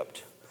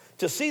Egypt,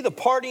 to see the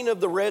parting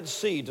of the Red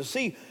Sea, to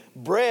see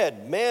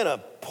bread,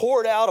 manna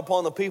poured out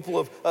upon the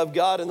people of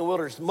God in the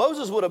wilderness.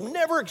 Moses would have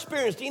never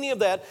experienced any of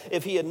that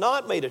if he had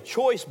not made a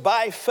choice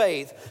by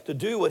faith to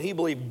do what he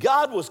believed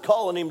God was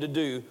calling him to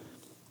do.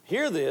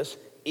 Hear this,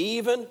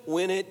 even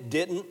when it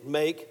didn't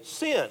make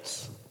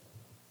sense.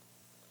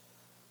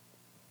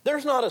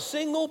 There's not a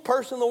single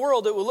person in the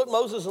world that would look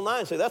Moses in the eye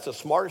and say, that's the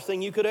smartest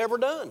thing you could have ever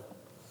done. In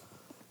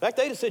fact,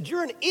 they'd have said,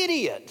 you're an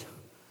idiot.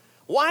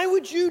 Why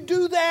would you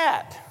do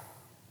that?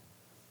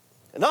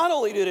 And not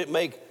only did it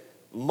make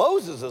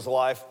Moses'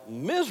 life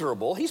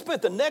miserable, he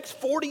spent the next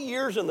 40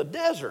 years in the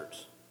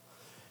deserts.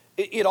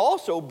 It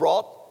also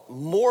brought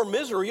more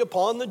misery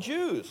upon the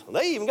Jews.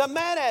 They even got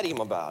mad at him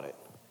about it.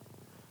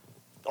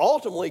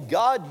 Ultimately,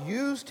 God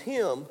used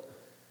him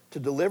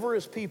to deliver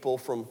his people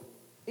from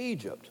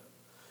Egypt.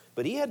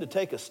 But he had to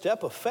take a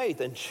step of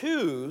faith and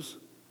choose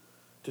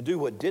to do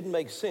what didn't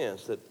make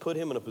sense, that put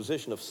him in a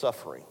position of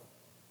suffering.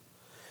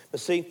 But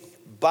see,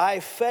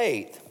 by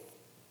faith,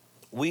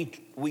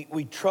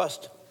 we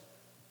trust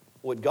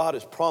what God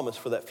has promised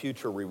for that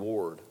future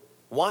reward.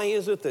 Why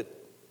is it that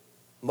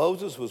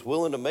Moses was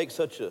willing to make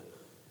such an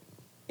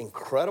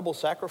incredible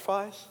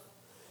sacrifice?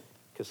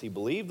 Because he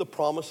believed the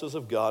promises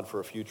of God for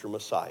a future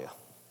Messiah.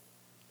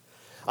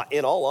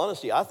 In all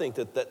honesty, I think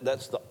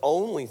that's the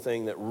only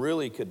thing that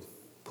really could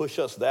push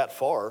us that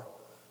far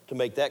to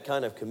make that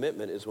kind of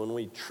commitment, is when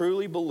we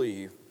truly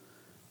believe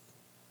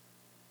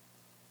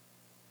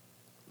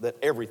that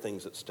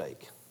everything's at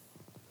stake.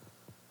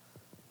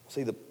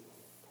 See,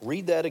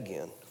 read that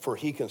again. For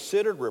he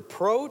considered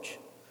reproach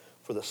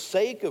for the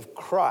sake of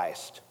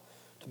Christ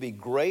to be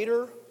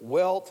greater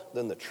wealth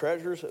than the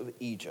treasures of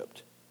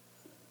Egypt,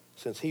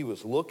 since he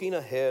was looking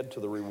ahead to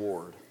the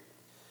reward.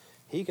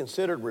 He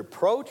considered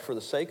reproach for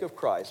the sake of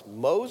Christ.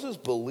 Moses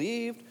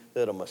believed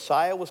that a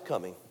Messiah was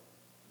coming,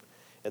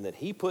 and that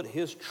he put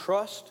his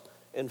trust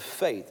and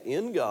faith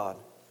in God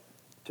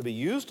to be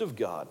used of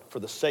God for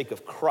the sake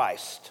of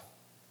Christ.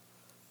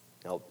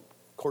 Now,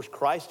 of course,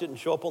 Christ didn't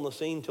show up on the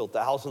scene until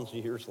thousands of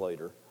years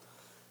later,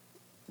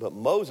 but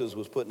Moses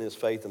was putting his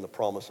faith in the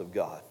promise of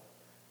God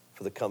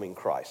for the coming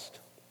Christ.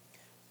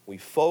 We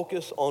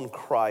focus on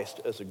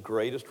Christ as the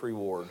greatest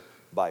reward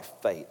by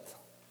faith.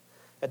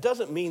 That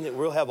doesn't mean that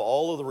we'll have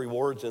all of the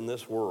rewards in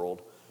this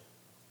world,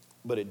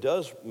 but it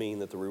does mean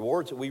that the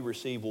rewards that we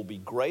receive will be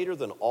greater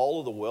than all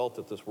of the wealth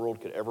that this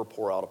world could ever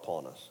pour out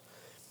upon us.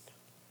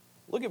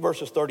 Look at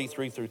verses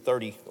 33 through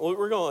 30. We're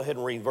going to go ahead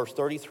and read verse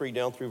 33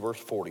 down through verse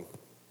 40.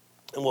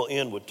 And we'll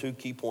end with two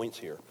key points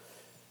here.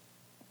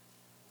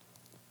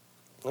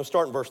 Let's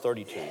start in verse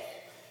 32.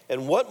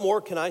 And what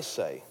more can I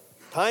say?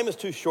 Time is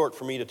too short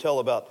for me to tell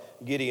about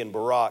Gideon,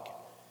 Barak,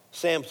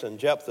 Samson,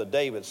 Jephthah,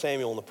 David,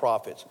 Samuel, and the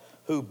prophets,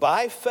 who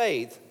by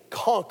faith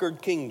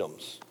conquered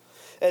kingdoms,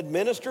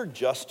 administered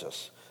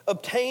justice,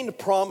 obtained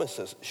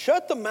promises,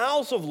 shut the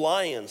mouths of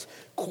lions,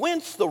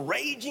 quenched the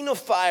raging of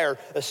fire,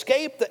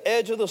 escaped the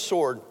edge of the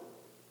sword,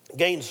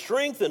 gained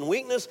strength and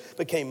weakness,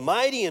 became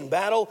mighty in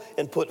battle,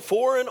 and put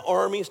foreign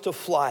armies to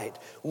flight.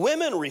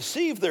 Women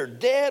received their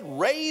dead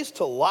raised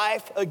to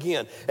life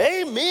again.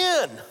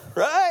 Amen,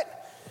 right?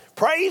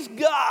 Praise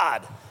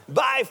God.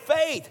 By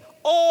faith,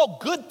 all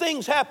good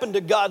things happen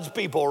to God's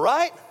people,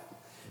 right?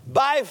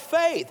 By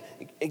faith,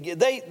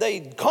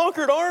 they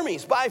conquered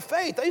armies. By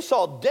faith, they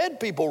saw dead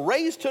people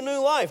raised to new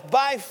life.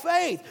 By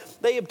faith,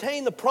 they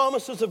obtained the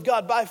promises of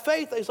God. By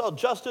faith, they saw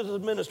justice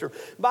administered.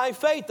 By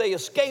faith, they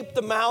escaped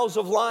the mouths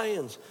of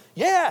lions.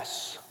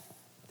 Yes,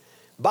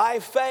 by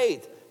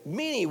faith,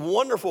 many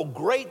wonderful,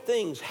 great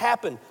things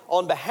happened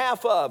on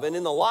behalf of and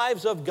in the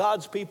lives of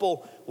God's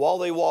people while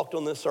they walked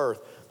on this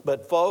earth.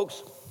 But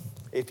folks,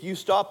 if you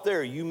stop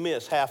there, you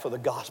miss half of the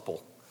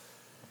gospel.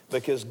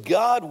 Because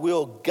God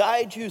will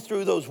guide you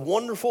through those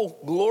wonderful,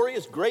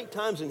 glorious, great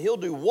times, and He'll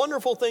do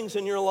wonderful things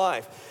in your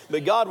life.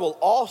 But God will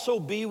also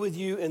be with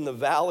you in the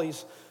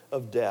valleys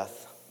of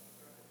death.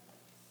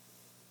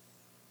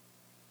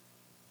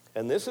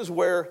 And this is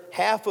where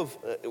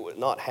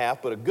not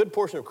half, but a good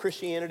portion of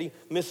Christianity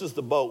misses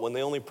the boat when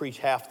they only preach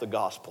half the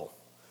gospel.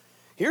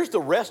 Here's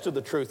the rest of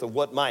the truth of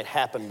what might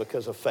happen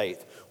because of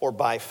faith or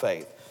by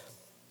faith.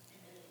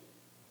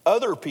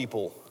 Other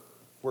people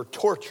were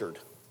tortured,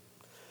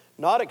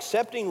 not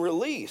accepting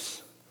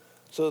release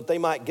so that they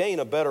might gain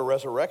a better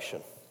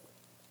resurrection.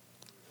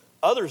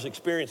 Others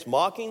experienced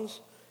mockings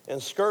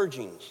and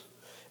scourgings,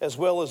 as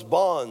well as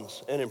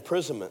bonds and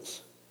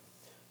imprisonments.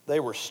 They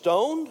were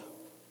stoned.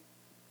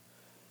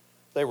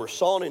 They were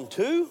sawn in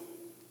two.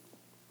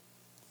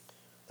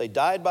 They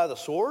died by the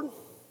sword.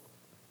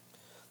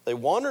 They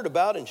wandered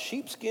about in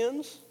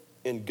sheepskins,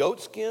 in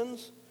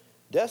goatskins,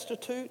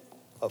 destitute,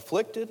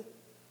 afflicted,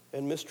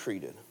 and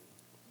mistreated.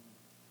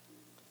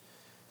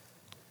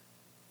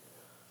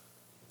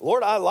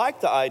 Lord, I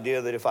like the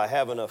idea that if I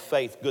have enough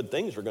faith, good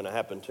things are going to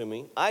happen to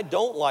me. I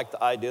don't like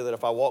the idea that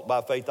if I walk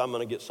by faith, I'm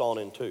going to get sawn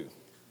in two.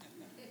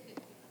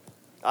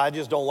 I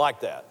just don't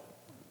like that.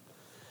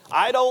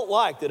 I don't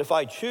like that if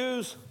I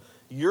choose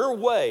your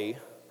way,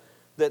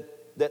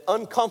 that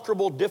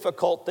uncomfortable,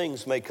 difficult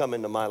things may come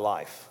into my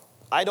life.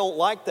 I don't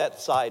like that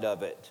side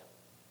of it.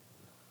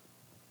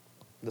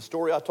 The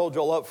story I told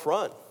you all up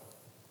front,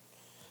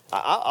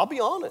 I'll be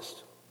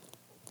honest.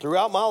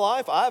 Throughout my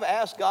life, I've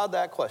asked God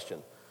that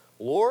question.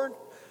 Lord,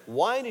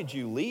 why did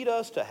you lead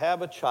us to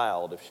have a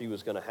child if she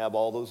was going to have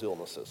all those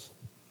illnesses?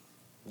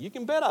 You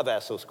can bet I've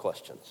asked those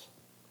questions.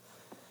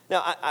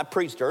 Now, I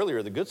preached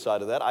earlier the good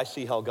side of that. I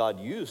see how God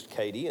used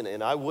Katie,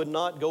 and I would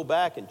not go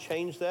back and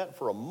change that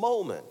for a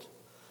moment.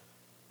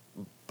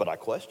 But I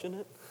question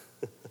it.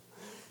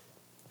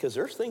 Because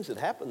there's things that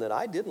happened that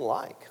I didn't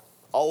like.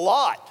 A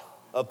lot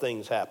of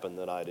things happened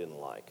that I didn't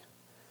like.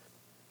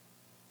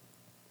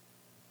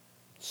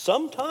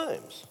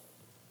 Sometimes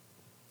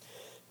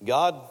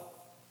God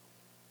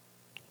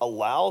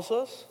allows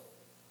us,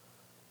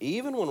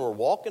 even when we're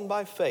walking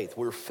by faith,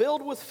 we're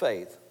filled with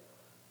faith,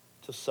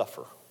 to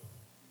suffer.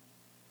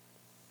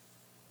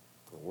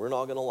 We're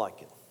not going to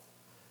like it.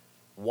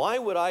 Why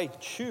would I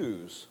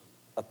choose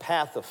a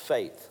path of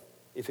faith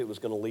if it was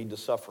going to lead to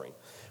suffering.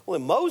 Well,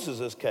 in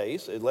Moses'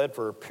 case, it led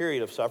for a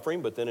period of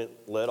suffering, but then it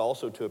led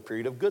also to a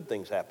period of good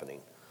things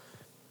happening.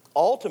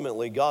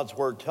 Ultimately, God's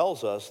word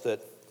tells us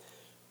that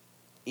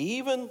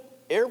even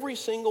every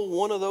single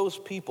one of those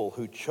people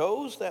who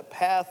chose that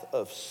path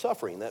of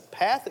suffering, that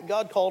path that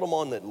God called them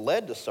on that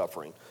led to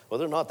suffering,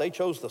 whether or not they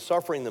chose the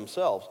suffering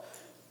themselves,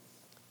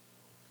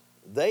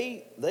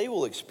 they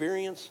will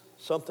experience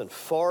something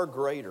far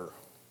greater,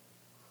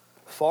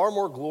 far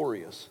more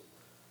glorious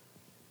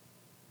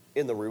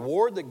in the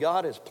reward that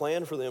God has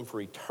planned for them for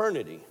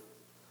eternity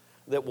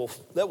that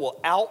will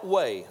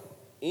outweigh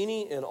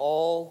any and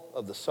all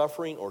of the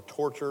suffering or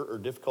torture or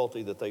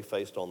difficulty that they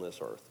faced on this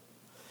earth.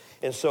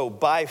 And so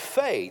by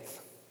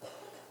faith,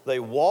 they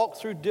walk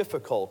through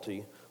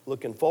difficulty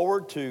looking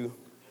forward to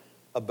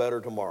a better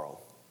tomorrow.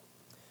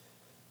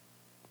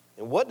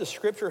 And what does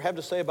Scripture have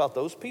to say about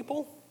those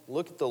people?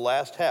 Look at the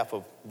last half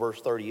of verse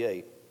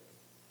 38.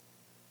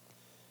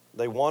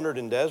 They wandered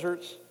in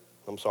deserts.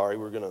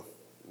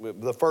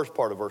 The first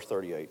part of verse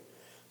 38.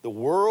 The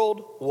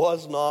world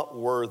was not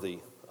worthy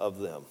of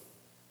them.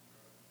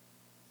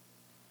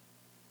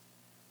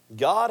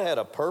 God had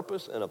a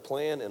purpose and a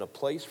plan and a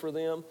place for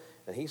them,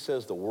 and he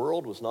says the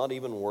world was not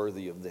even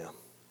worthy of them,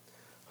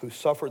 who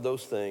suffered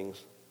those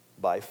things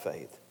by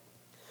faith.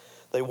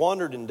 They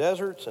wandered in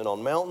deserts and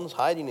on mountains,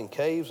 hiding in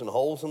caves and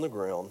holes in the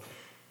ground.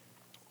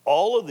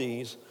 All of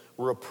these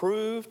were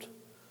approved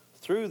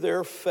through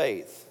their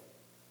faith.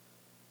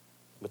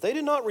 But they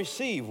did not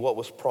receive what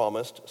was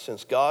promised,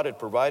 since God had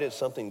provided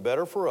something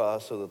better for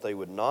us so that they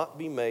would not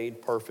be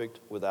made perfect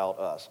without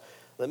us.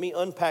 Let me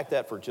unpack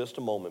that for just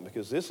a moment,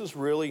 because this is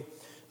really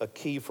a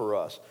key for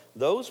us.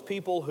 Those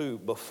people who,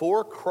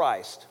 before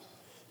Christ,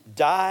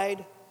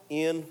 died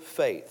in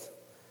faith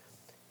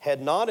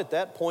had not at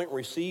that point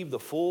received the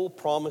full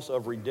promise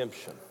of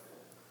redemption.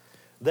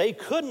 They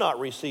could not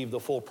receive the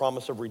full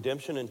promise of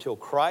redemption until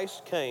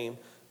Christ came,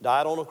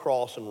 died on a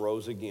cross, and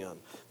rose again.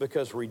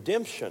 Because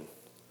redemption,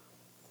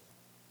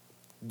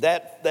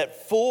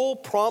 that full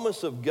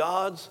promise of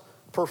God's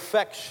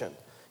perfection,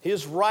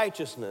 his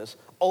righteousness,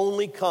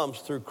 only comes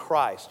through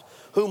Christ,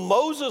 who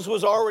Moses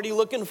was already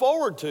looking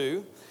forward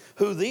to,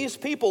 who these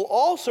people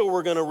also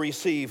were going to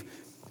receive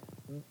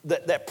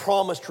that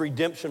promised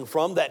redemption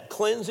from, that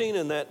cleansing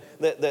and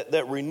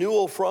that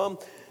renewal from.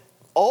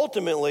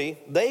 Ultimately,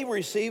 they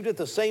received it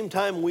the same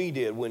time we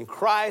did, when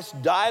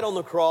Christ died on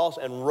the cross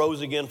and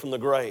rose again from the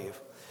grave.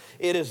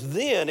 It is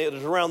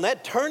around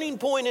that turning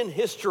point in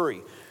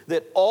history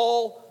that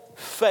all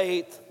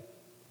faith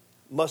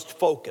must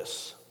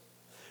focus.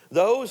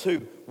 Those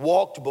who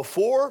walked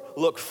before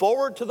looked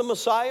forward to the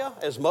Messiah,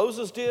 as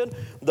Moses did.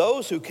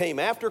 Those who came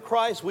after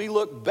Christ, we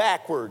look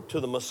backward to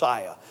the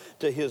Messiah,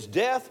 to his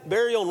death,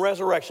 burial, and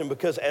resurrection.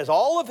 Because as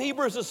all of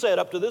Hebrews has said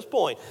up to this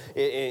point,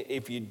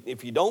 if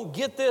you don't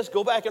get this,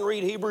 go back and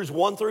read Hebrews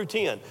 1 through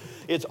 10.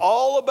 It's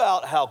all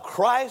about how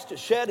Christ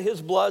shed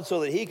his blood so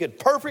that he could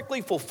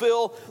perfectly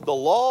fulfill the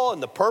law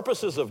and the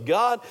purposes of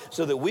God,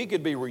 so that we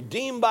could be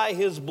redeemed by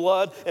his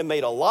blood and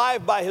made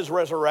alive by his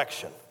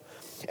resurrection.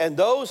 And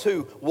those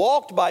who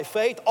walked by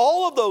faith,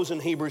 all of those in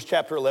Hebrews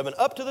chapter 11,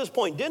 up to this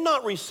point, did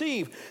not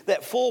receive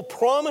that full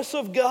promise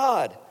of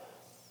God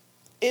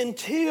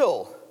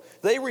until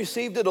they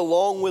received it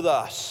along with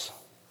us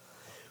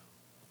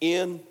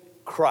in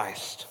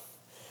Christ.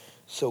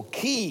 So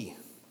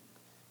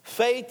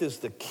faith is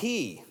the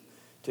key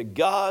to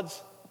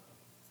God's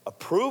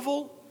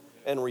approval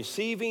and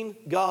receiving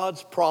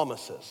God's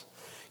promises.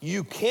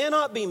 You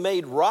cannot be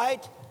made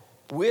right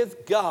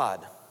with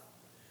God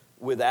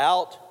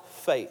without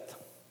faith.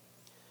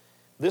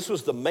 This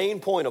was the main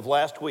point of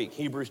last week,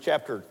 Hebrews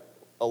chapter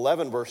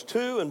 11, verse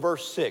 2 and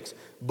verse 6.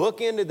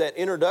 Bookended that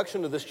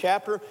introduction to this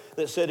chapter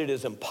that said it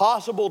is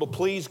impossible to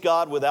please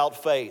God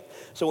without faith.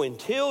 So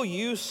until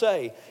you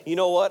say, you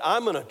know what,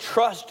 I'm going to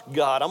trust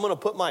God, I'm going to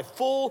put my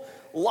full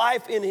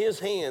life in his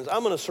hands,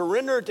 I'm going to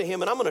surrender it to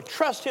him, and I'm going to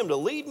trust him to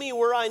lead me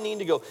where I need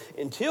to go.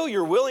 Until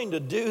you're willing to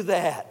do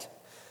that,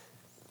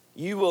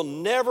 you will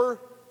never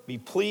be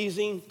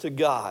pleasing to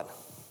God.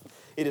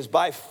 It is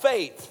by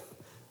faith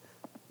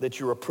that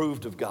you're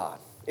approved of God.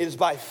 It is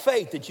by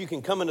faith that you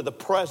can come into the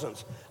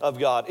presence of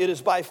God. It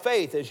is by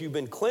faith, as you've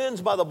been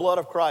cleansed by the blood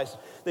of Christ,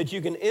 that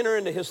you can enter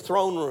into his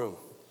throne room.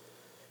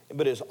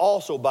 But it is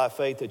also by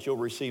faith that you'll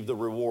receive the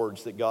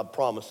rewards that God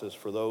promises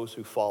for those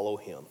who follow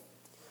him.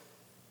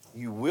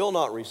 You will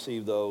not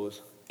receive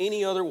those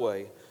any other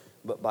way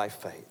but by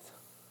faith.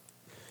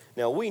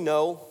 Now, we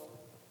know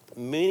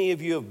many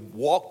of you have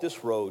walked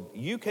this road.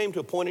 You came to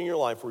a point in your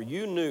life where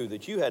you knew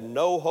that you had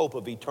no hope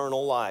of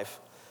eternal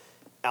life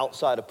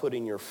outside of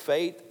putting your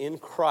faith in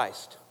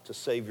Christ to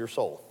save your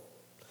soul.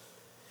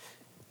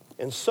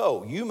 And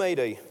so you made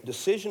a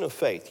decision of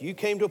faith. You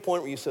came to a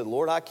point where you said,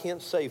 Lord, I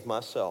can't save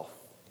myself.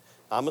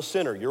 I'm a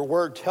sinner. Your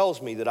word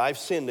tells me that I've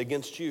sinned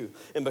against you.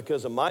 And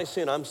because of my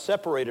sin, I'm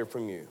separated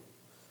from you.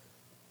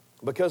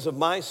 Because of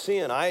my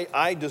sin,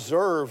 I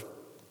deserve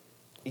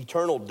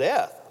eternal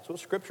death. That's what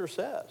Scripture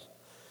says.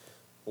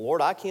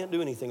 Lord, I can't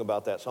do anything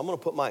about that. So I'm going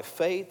to put my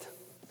faith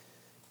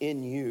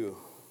in you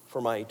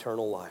for my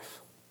eternal life.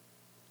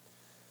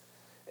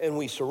 and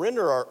we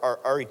surrender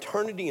our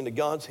eternity into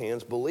God's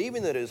hands,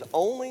 believing that it is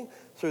only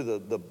through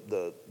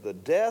the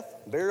death,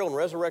 burial, and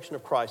resurrection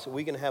of Christ that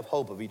we can have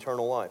hope of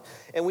eternal life.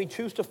 And we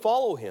choose to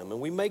follow him, and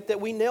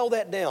we nail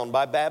that down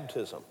by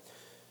baptism.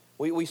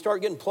 We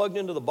start getting plugged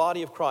into the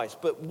body of Christ.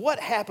 But what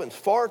happens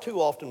far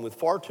too often with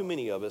far too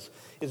many of us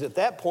is at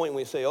that point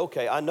we say,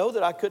 okay, I know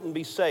that I couldn't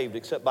be saved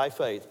except by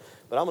faith,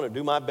 but I'm going to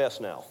do my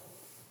best now.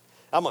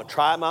 I'm going to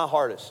try my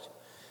hardest.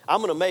 I'm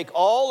going to make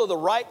all of the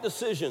right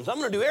decisions. I'm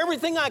going to do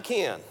everything I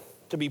can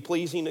to be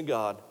pleasing to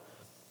God.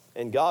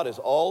 And God is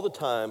all the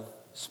time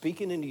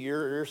speaking into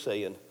your ear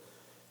saying,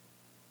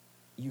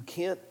 you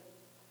can't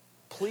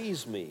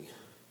please me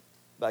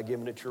by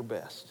giving it your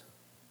best.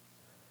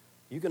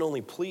 You can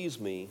only please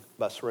me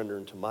by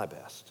surrendering to my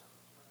best.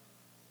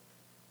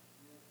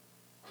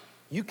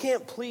 You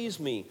can't please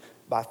me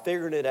by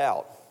figuring it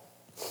out,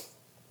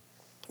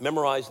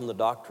 memorizing the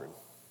doctrine,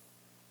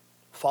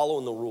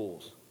 following the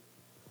rules.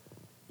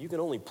 You can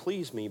only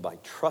please me by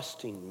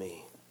trusting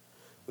me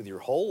with your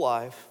whole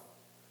life,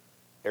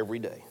 every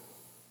day,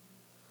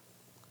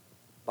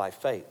 by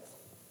faith.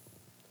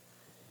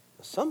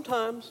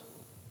 Sometimes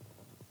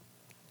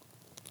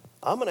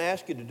I'm going to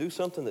ask you to do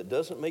something that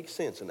doesn't make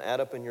sense and add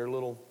up in your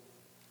little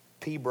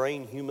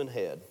pea-brain human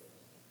head.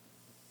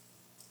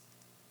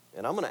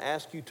 And I'm going to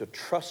ask you to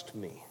trust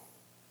me.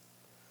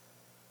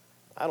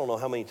 I don't know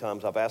how many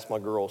times I've asked my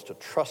girls to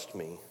trust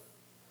me,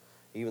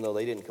 even though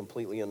they didn't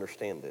completely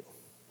understand it.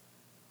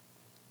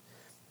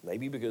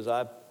 Maybe because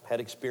I've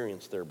had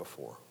experience there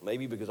before.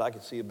 Maybe because I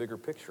can see a bigger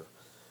picture.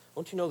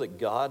 Don't you know that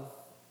God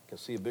can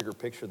see a bigger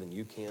picture than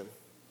you can?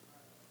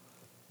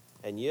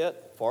 And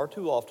yet, far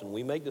too often,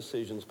 we make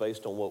decisions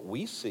based on what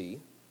we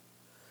see,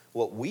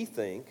 what we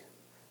think,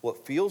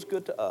 what feels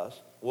good to us,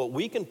 what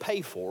we can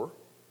pay for,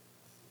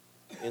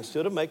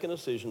 instead of making a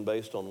decision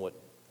based on what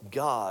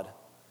God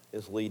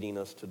is leading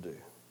us to do.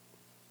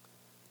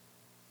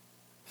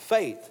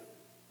 Faith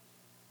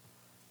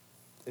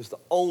is the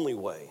only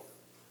way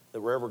that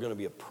we're ever going to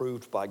be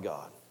approved by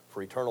God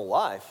for eternal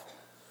life,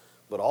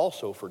 but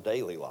also for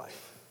daily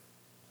life.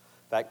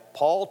 In fact,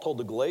 Paul told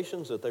the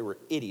Galatians that they were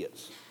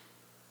idiots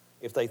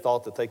if they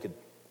thought that they could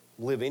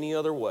live any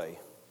other way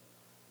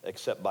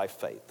except by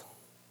faith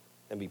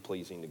and be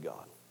pleasing to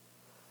God.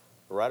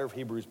 The writer of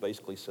Hebrews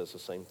basically says the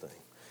same thing.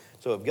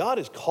 So if God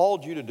has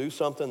called you to do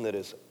something that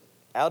is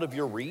out of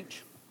your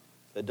reach,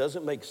 that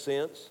doesn't make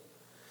sense,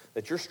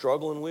 that you're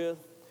struggling with,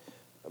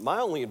 my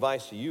only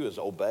advice to you is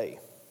obey.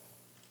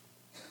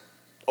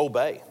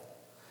 Obey.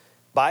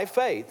 By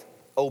faith,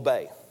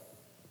 obey.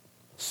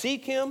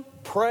 Seek him,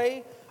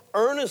 pray,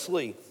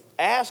 earnestly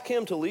ask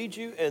him to lead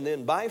you, and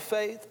then by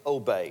faith,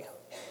 obey.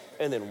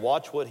 And then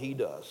watch what he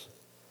does.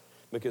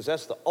 Because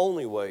that's the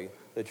only way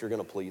that you're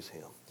going to please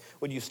him.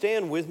 Would you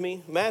stand with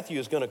me? Matthew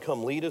is going to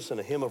come lead us in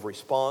a hymn of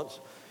response.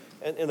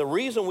 And the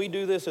reason we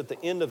do this at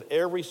the end of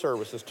every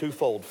service is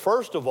twofold.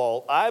 First of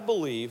all, I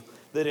believe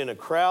that in a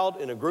crowd,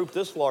 in a group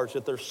this large,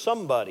 that there's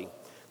somebody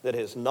that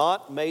has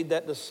not made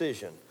that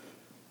decision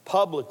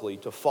publicly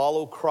to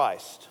follow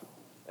Christ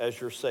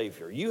as your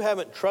Savior. You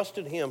haven't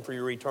trusted him for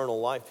your eternal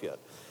life yet.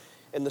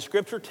 And the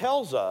scripture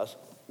tells us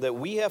that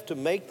we have to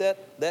make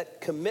that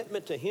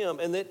commitment to him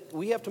and that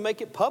we have to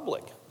make it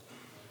public.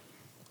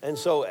 And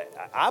so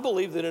I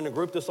believe that in a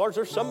group this large,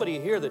 there's somebody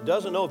here that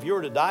doesn't know if you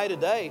were to die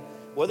today,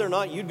 whether or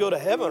not you'd go to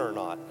heaven or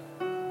not.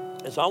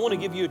 And so I want to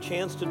give you a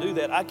chance to do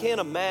that. I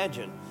can't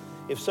imagine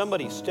if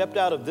somebody stepped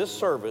out of this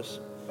service,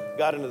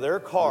 got into their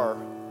car,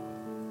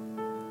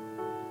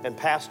 and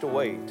passed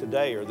away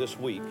today or this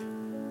week,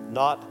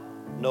 not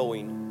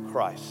knowing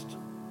Christ.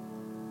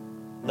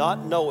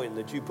 Not knowing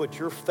that you put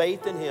your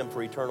faith in him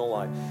for eternal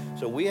life.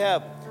 So we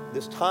have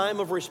this time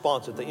of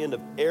response at the end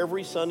of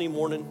every Sunday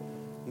morning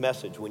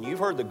message when you've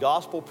heard the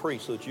gospel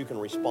preached so that you can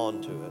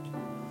respond to it.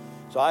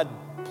 So I'd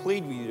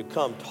plead with you to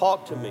come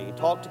talk to me,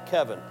 talk to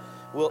Kevin.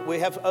 We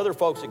have other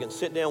folks that can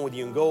sit down with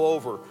you and go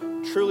over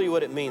truly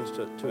what it means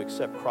to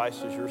accept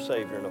Christ as your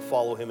Savior and to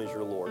follow him as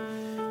your Lord.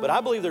 But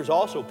I believe there's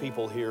also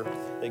people here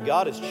that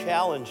God is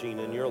challenging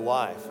in your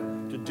life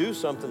to do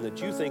something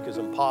that you think is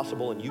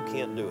impossible and you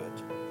can't do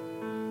it.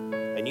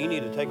 And you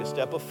need to take a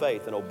step of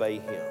faith and obey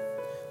him.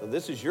 And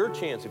this is your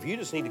chance. If you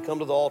just need to come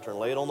to the altar and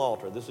lay it on the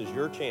altar, this is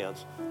your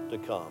chance to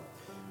come.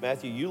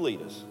 Matthew, you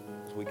lead us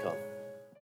as we come.